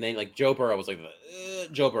pauses, and then like Joe Burrow was like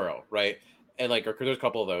Joe Burrow, right? And like there's a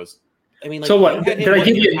couple of those. I mean, like, so what? Did I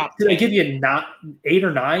give you? Did 10. I give you not 8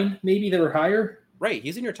 or 9? Maybe that were higher. Right,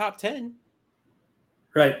 he's in your top 10.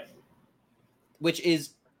 Right. Which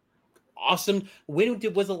is awesome. When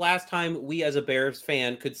was the last time we, as a Bears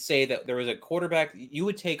fan, could say that there was a quarterback you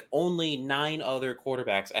would take only 9 other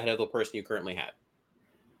quarterbacks ahead of the person you currently had?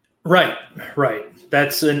 Right.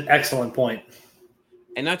 That's an excellent point.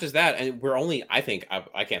 And not just that, and we're only, I think,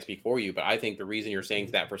 I can't speak for you, but I think the reason you're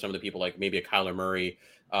saying that for some of the people, like maybe a Kyler Murray,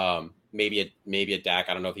 maybe a Dak,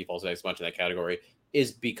 I don't know if he falls as much in that category,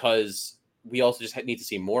 is because we also just need to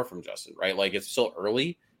see more from Justin, right? Like, it's still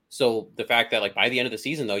early. So the fact that, like, by the end of the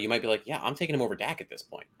season, though, you might be like, yeah, I'm taking him over Dak at this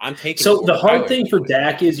point. I'm taking. So the hard thing for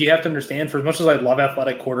Dak is you have to understand, for as much as I love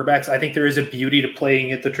athletic quarterbacks, I think there is a beauty to playing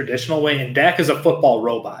it the traditional way. And Dak is a football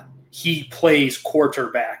robot. He plays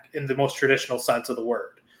quarterback in the most traditional sense of the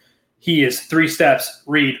word. He is 3 steps,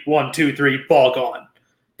 read, 1, 2, 3, ball gone.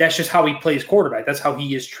 That's just how he plays quarterback. That's how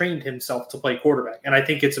he has trained himself to play quarterback. And I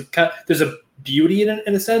think there's a beauty in it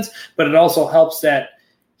in a sense, but it also helps that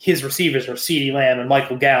his receivers are CeeDee Lamb and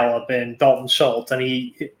Michael Gallup and Dalton Schultz,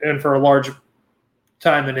 and for a large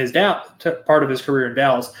time in his part of his career in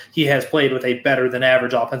Dallas, he has played with a better than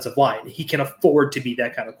average offensive line. He can afford to be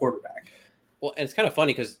that kind of quarterback. Well, and it's kind of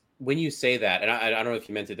funny because when you say that, and I don't know if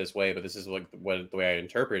you meant it this way, but this is like the way I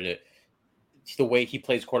interpreted it. The way he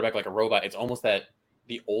plays quarterback like a robot, it's almost that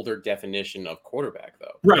the older definition of quarterback,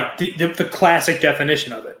 though. Right, the classic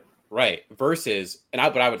definition of it. Right. Versus, I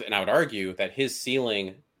would argue that his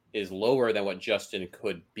ceiling is lower than what Justin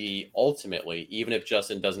could be ultimately, even if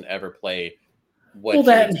Justin doesn't ever play what you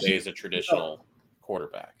would say is a traditional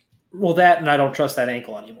quarterback. Well, that, and I don't trust that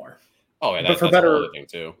ankle anymore. Oh, yeah, that's another thing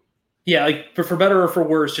too. Yeah, but for better or for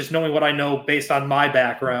worse, just knowing what I know based on my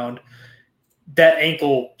background, that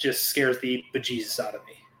ankle just scares the bejesus out of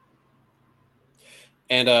me.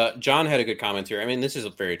 And John had a good comment here. I mean, this is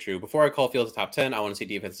very true. Before I call Fields a top 10, I want to see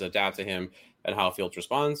defenses adapt to him and how Fields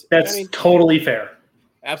responds. That's totally fair.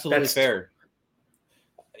 Absolutely fair.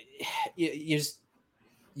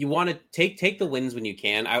 You want to take the wins when you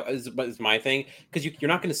can. Is my thing, because you're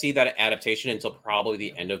not going to see that adaptation until probably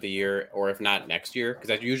the end of the year, or if not next year,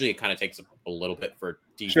 because usually it kind of takes a little bit for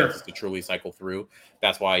defenses to truly cycle through.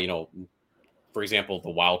 That's why, for example,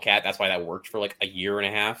 the Wildcat. That's why that worked for like a year and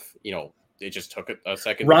a half. It just took a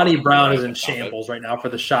second. Ronnie Brown is in shambles right now for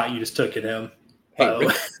the shot you just took at him. Hey,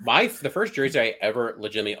 the first jersey I ever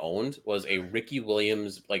legitimately owned was a Ricky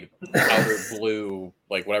Williams, like powder blue,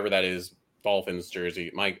 like whatever that is, Dolphins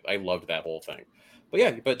jersey. I loved that whole thing.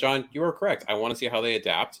 But John, you were correct. I want to see how they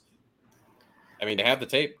adapt. I mean, to have the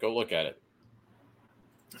tape, go look at it.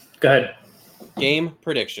 Go ahead. Game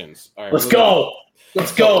predictions. All right, Let's go.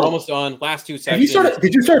 Let's go. We're almost on. Last 2 sections.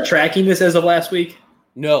 Did you start tracking this as of last week?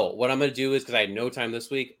 No. What I'm going to do is, because I had no time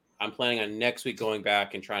this week, I'm planning on next week going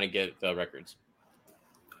back and trying to get the records.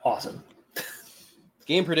 Awesome.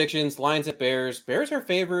 Game predictions, Lions at Bears. Bears are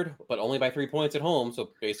favored, but only by 3 points at home, so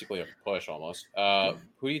basically a push almost. Who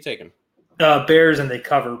are you taking? Bears, and they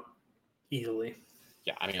cover easily.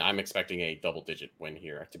 Yeah, I mean, I'm expecting a double-digit win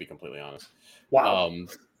here, to be completely honest. Wow.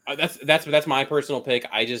 That's my personal pick.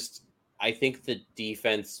 I think the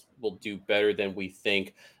defense will do better than we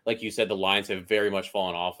think. Like you said, the Lions have very much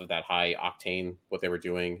fallen off of that high octane, what they were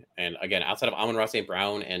doing. And again, outside of Amon-Ra St.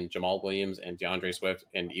 Brown and Jamal Williams and DeAndre Swift,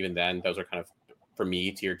 and even then, those are kind of, for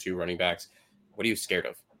me, tier 2 running backs. What are you scared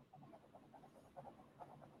of?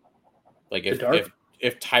 Like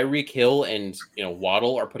if Tyreek Hill and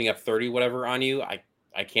Waddle are putting up 30 whatever on you, I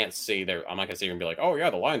can't say I'm not gonna say you're gonna be like, oh yeah,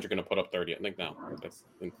 the Lions are gonna put up 30. I think no.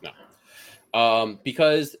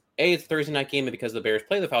 Because it's a Thursday night game, and because the Bears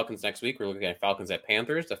play the Falcons next week, we're looking at Falcons at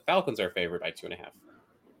Panthers. The Falcons are favored by 2.5.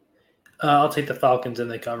 I'll take the Falcons,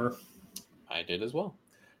 and they cover. I did as well.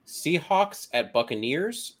 Seahawks at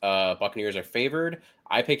Buccaneers. Buccaneers are favored.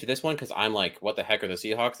 I picked this one because I'm like, what the heck are the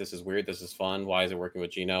Seahawks? This is weird. This is fun. Why is it working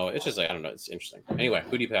with Geno? It's just like, I don't know. It's interesting. Anyway,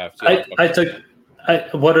 who do you have?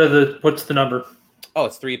 What's the number? Oh,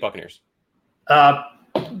 it's 3 Buccaneers. The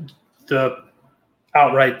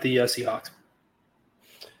Seahawks.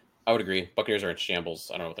 I would agree. Buccaneers are in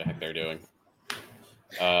shambles. I don't know what the heck they're doing.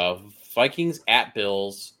 Vikings at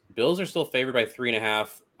Bills. Bills are still favored by 3.5.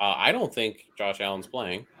 I don't think Josh Allen's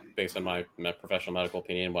playing, based on my professional medical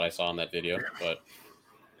opinion and what I saw in that video. But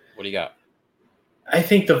what do you got? I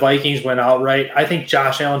think the Vikings went outright. I think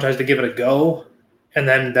Josh Allen tries to give it a go, and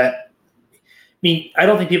then that. I mean, I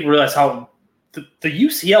don't think people realize how the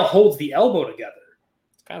UCL holds the elbow together.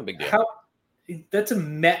 It's kind of a big deal.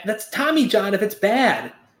 that's Tommy John if it's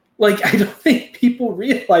bad. Like, I don't think people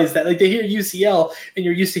realize that. Like, they hear UCL, and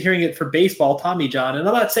you're used to hearing it for baseball, Tommy John. And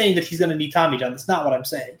I'm not saying that he's going to need Tommy John. That's not what I'm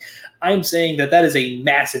saying. I'm saying that is a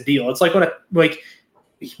massive deal. It's like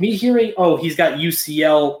me hearing, oh, he's got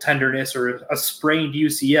UCL tenderness or a sprained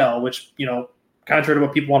UCL, which, contrary to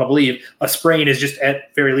what people want to believe, a sprain is just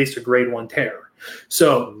at very least a grade 1 tear.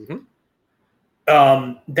 So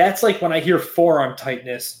that's like when I hear forearm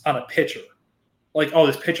tightness on a pitcher. Like, oh,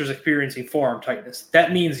 this pitcher's experiencing forearm tightness.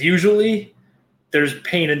 That means usually there's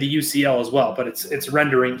pain in the UCL as well, but it's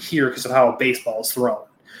rendering here because of how a baseball is thrown.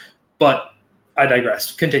 But I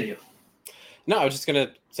digress. Continue. No, I was just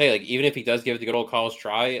gonna say, like, even if he does give it the good old college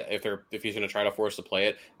try, if he's gonna try to force to play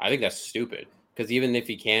it, I think that's stupid. Because even if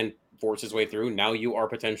he can force his way through, now you are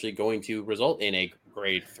potentially going to result in a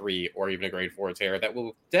grade 3 or even a grade 4 tear that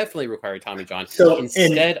will definitely require Tommy John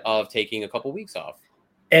instead of taking a couple weeks off.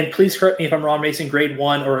 And please correct me if I'm wrong, Mason, grade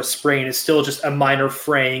 1 or a sprain is still just a minor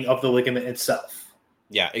fraying of the ligament itself.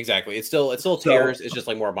 Yeah, exactly. It's still tears. It's just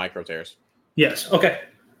like more micro tears. Yes. Okay.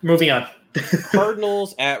 Moving on.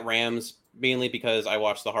 Cardinals at Rams, mainly because I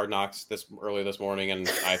watched the Hard Knocks earlier this morning, and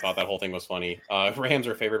I thought that whole thing was funny. Rams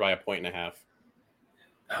are favored by 1.5 points.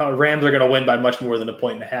 Rams are going to win by much more than 1.5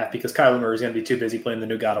 points because Kyler Murray is going to be too busy playing the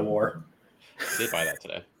new God of War. I did buy that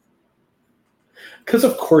today. Because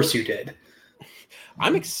of course you did.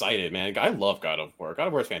 I'm excited, man. I love God of War. God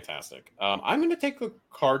of War is fantastic. I'm going to take the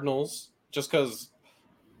Cardinals just because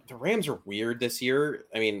the Rams are weird this year.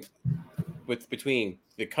 I mean, between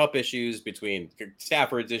the Cup issues, between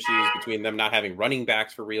Stafford's issues, between them not having running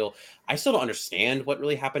backs for real, I still don't understand what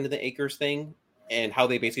really happened to the Akers thing and how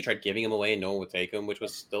they basically tried giving him away and no one would take him, which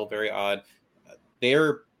was still very odd.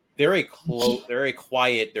 They're a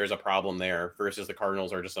quiet, there's a problem there, versus the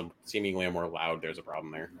Cardinals are just seemingly a more loud, there's a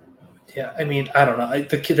problem there. Yeah, I mean, I don't know.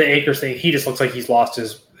 The Akers thing, he just looks like he's lost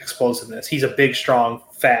his explosiveness. He's a big, strong,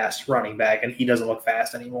 fast running back, and he doesn't look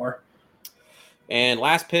fast anymore. And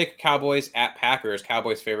last pick, Cowboys at Packers.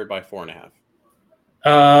 Cowboys favored by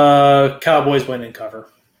 4.5. Cowboys win and cover.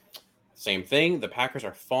 Same thing. The Packers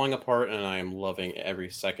are falling apart, and I am loving every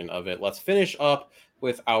second of it. Let's finish up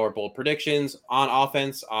with our bold predictions. On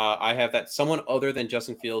offense, I have that someone other than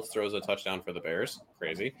Justin Fields throws a touchdown for the Bears.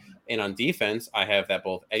 Crazy. And on defense, I have that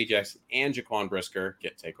both Eddie Jackson and Jaquan Brisker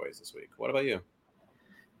get takeaways this week. What about you?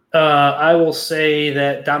 I will say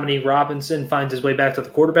that Dominique Robinson finds his way back to the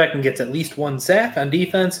quarterback and gets at least one sack on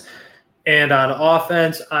defense. And on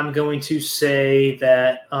offense, I'm going to say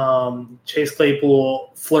that Chase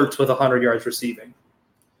Claypool flirts with 100 yards receiving.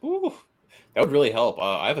 Ooh, that would really help.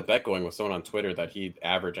 I have a bet going with someone on Twitter that he'd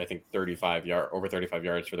average, I think, over 35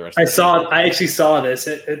 yards for the rest of the season. I actually saw this.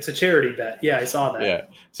 It's a charity bet. Yeah, I saw that. Yeah.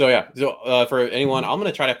 So for anyone, I'm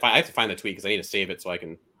going to try to find – I have to find the tweet because I need to save it so I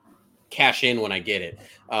can cash in when I get it.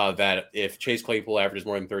 That if Chase Claypool averages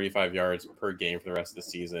more than 35 yards per game for the rest of the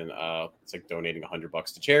season, it's like donating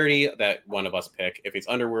 $100 to charity that one of us pick. If it's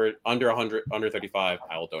under 100, under 35,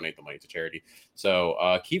 I will donate the money to charity.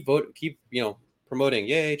 So keep promoting.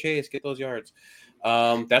 Yay, Chase, get those yards.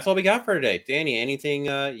 That's all we got for today. Danny, anything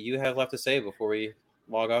you have left to say before we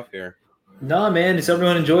log off here? No, man. Just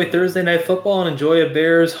everyone enjoy Thursday Night Football and enjoy a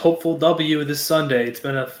Bears hopeful W this Sunday. It's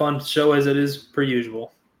been a fun show as it is per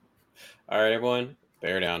usual. All right, everyone.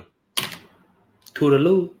 Bear down.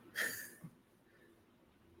 Toodaloo.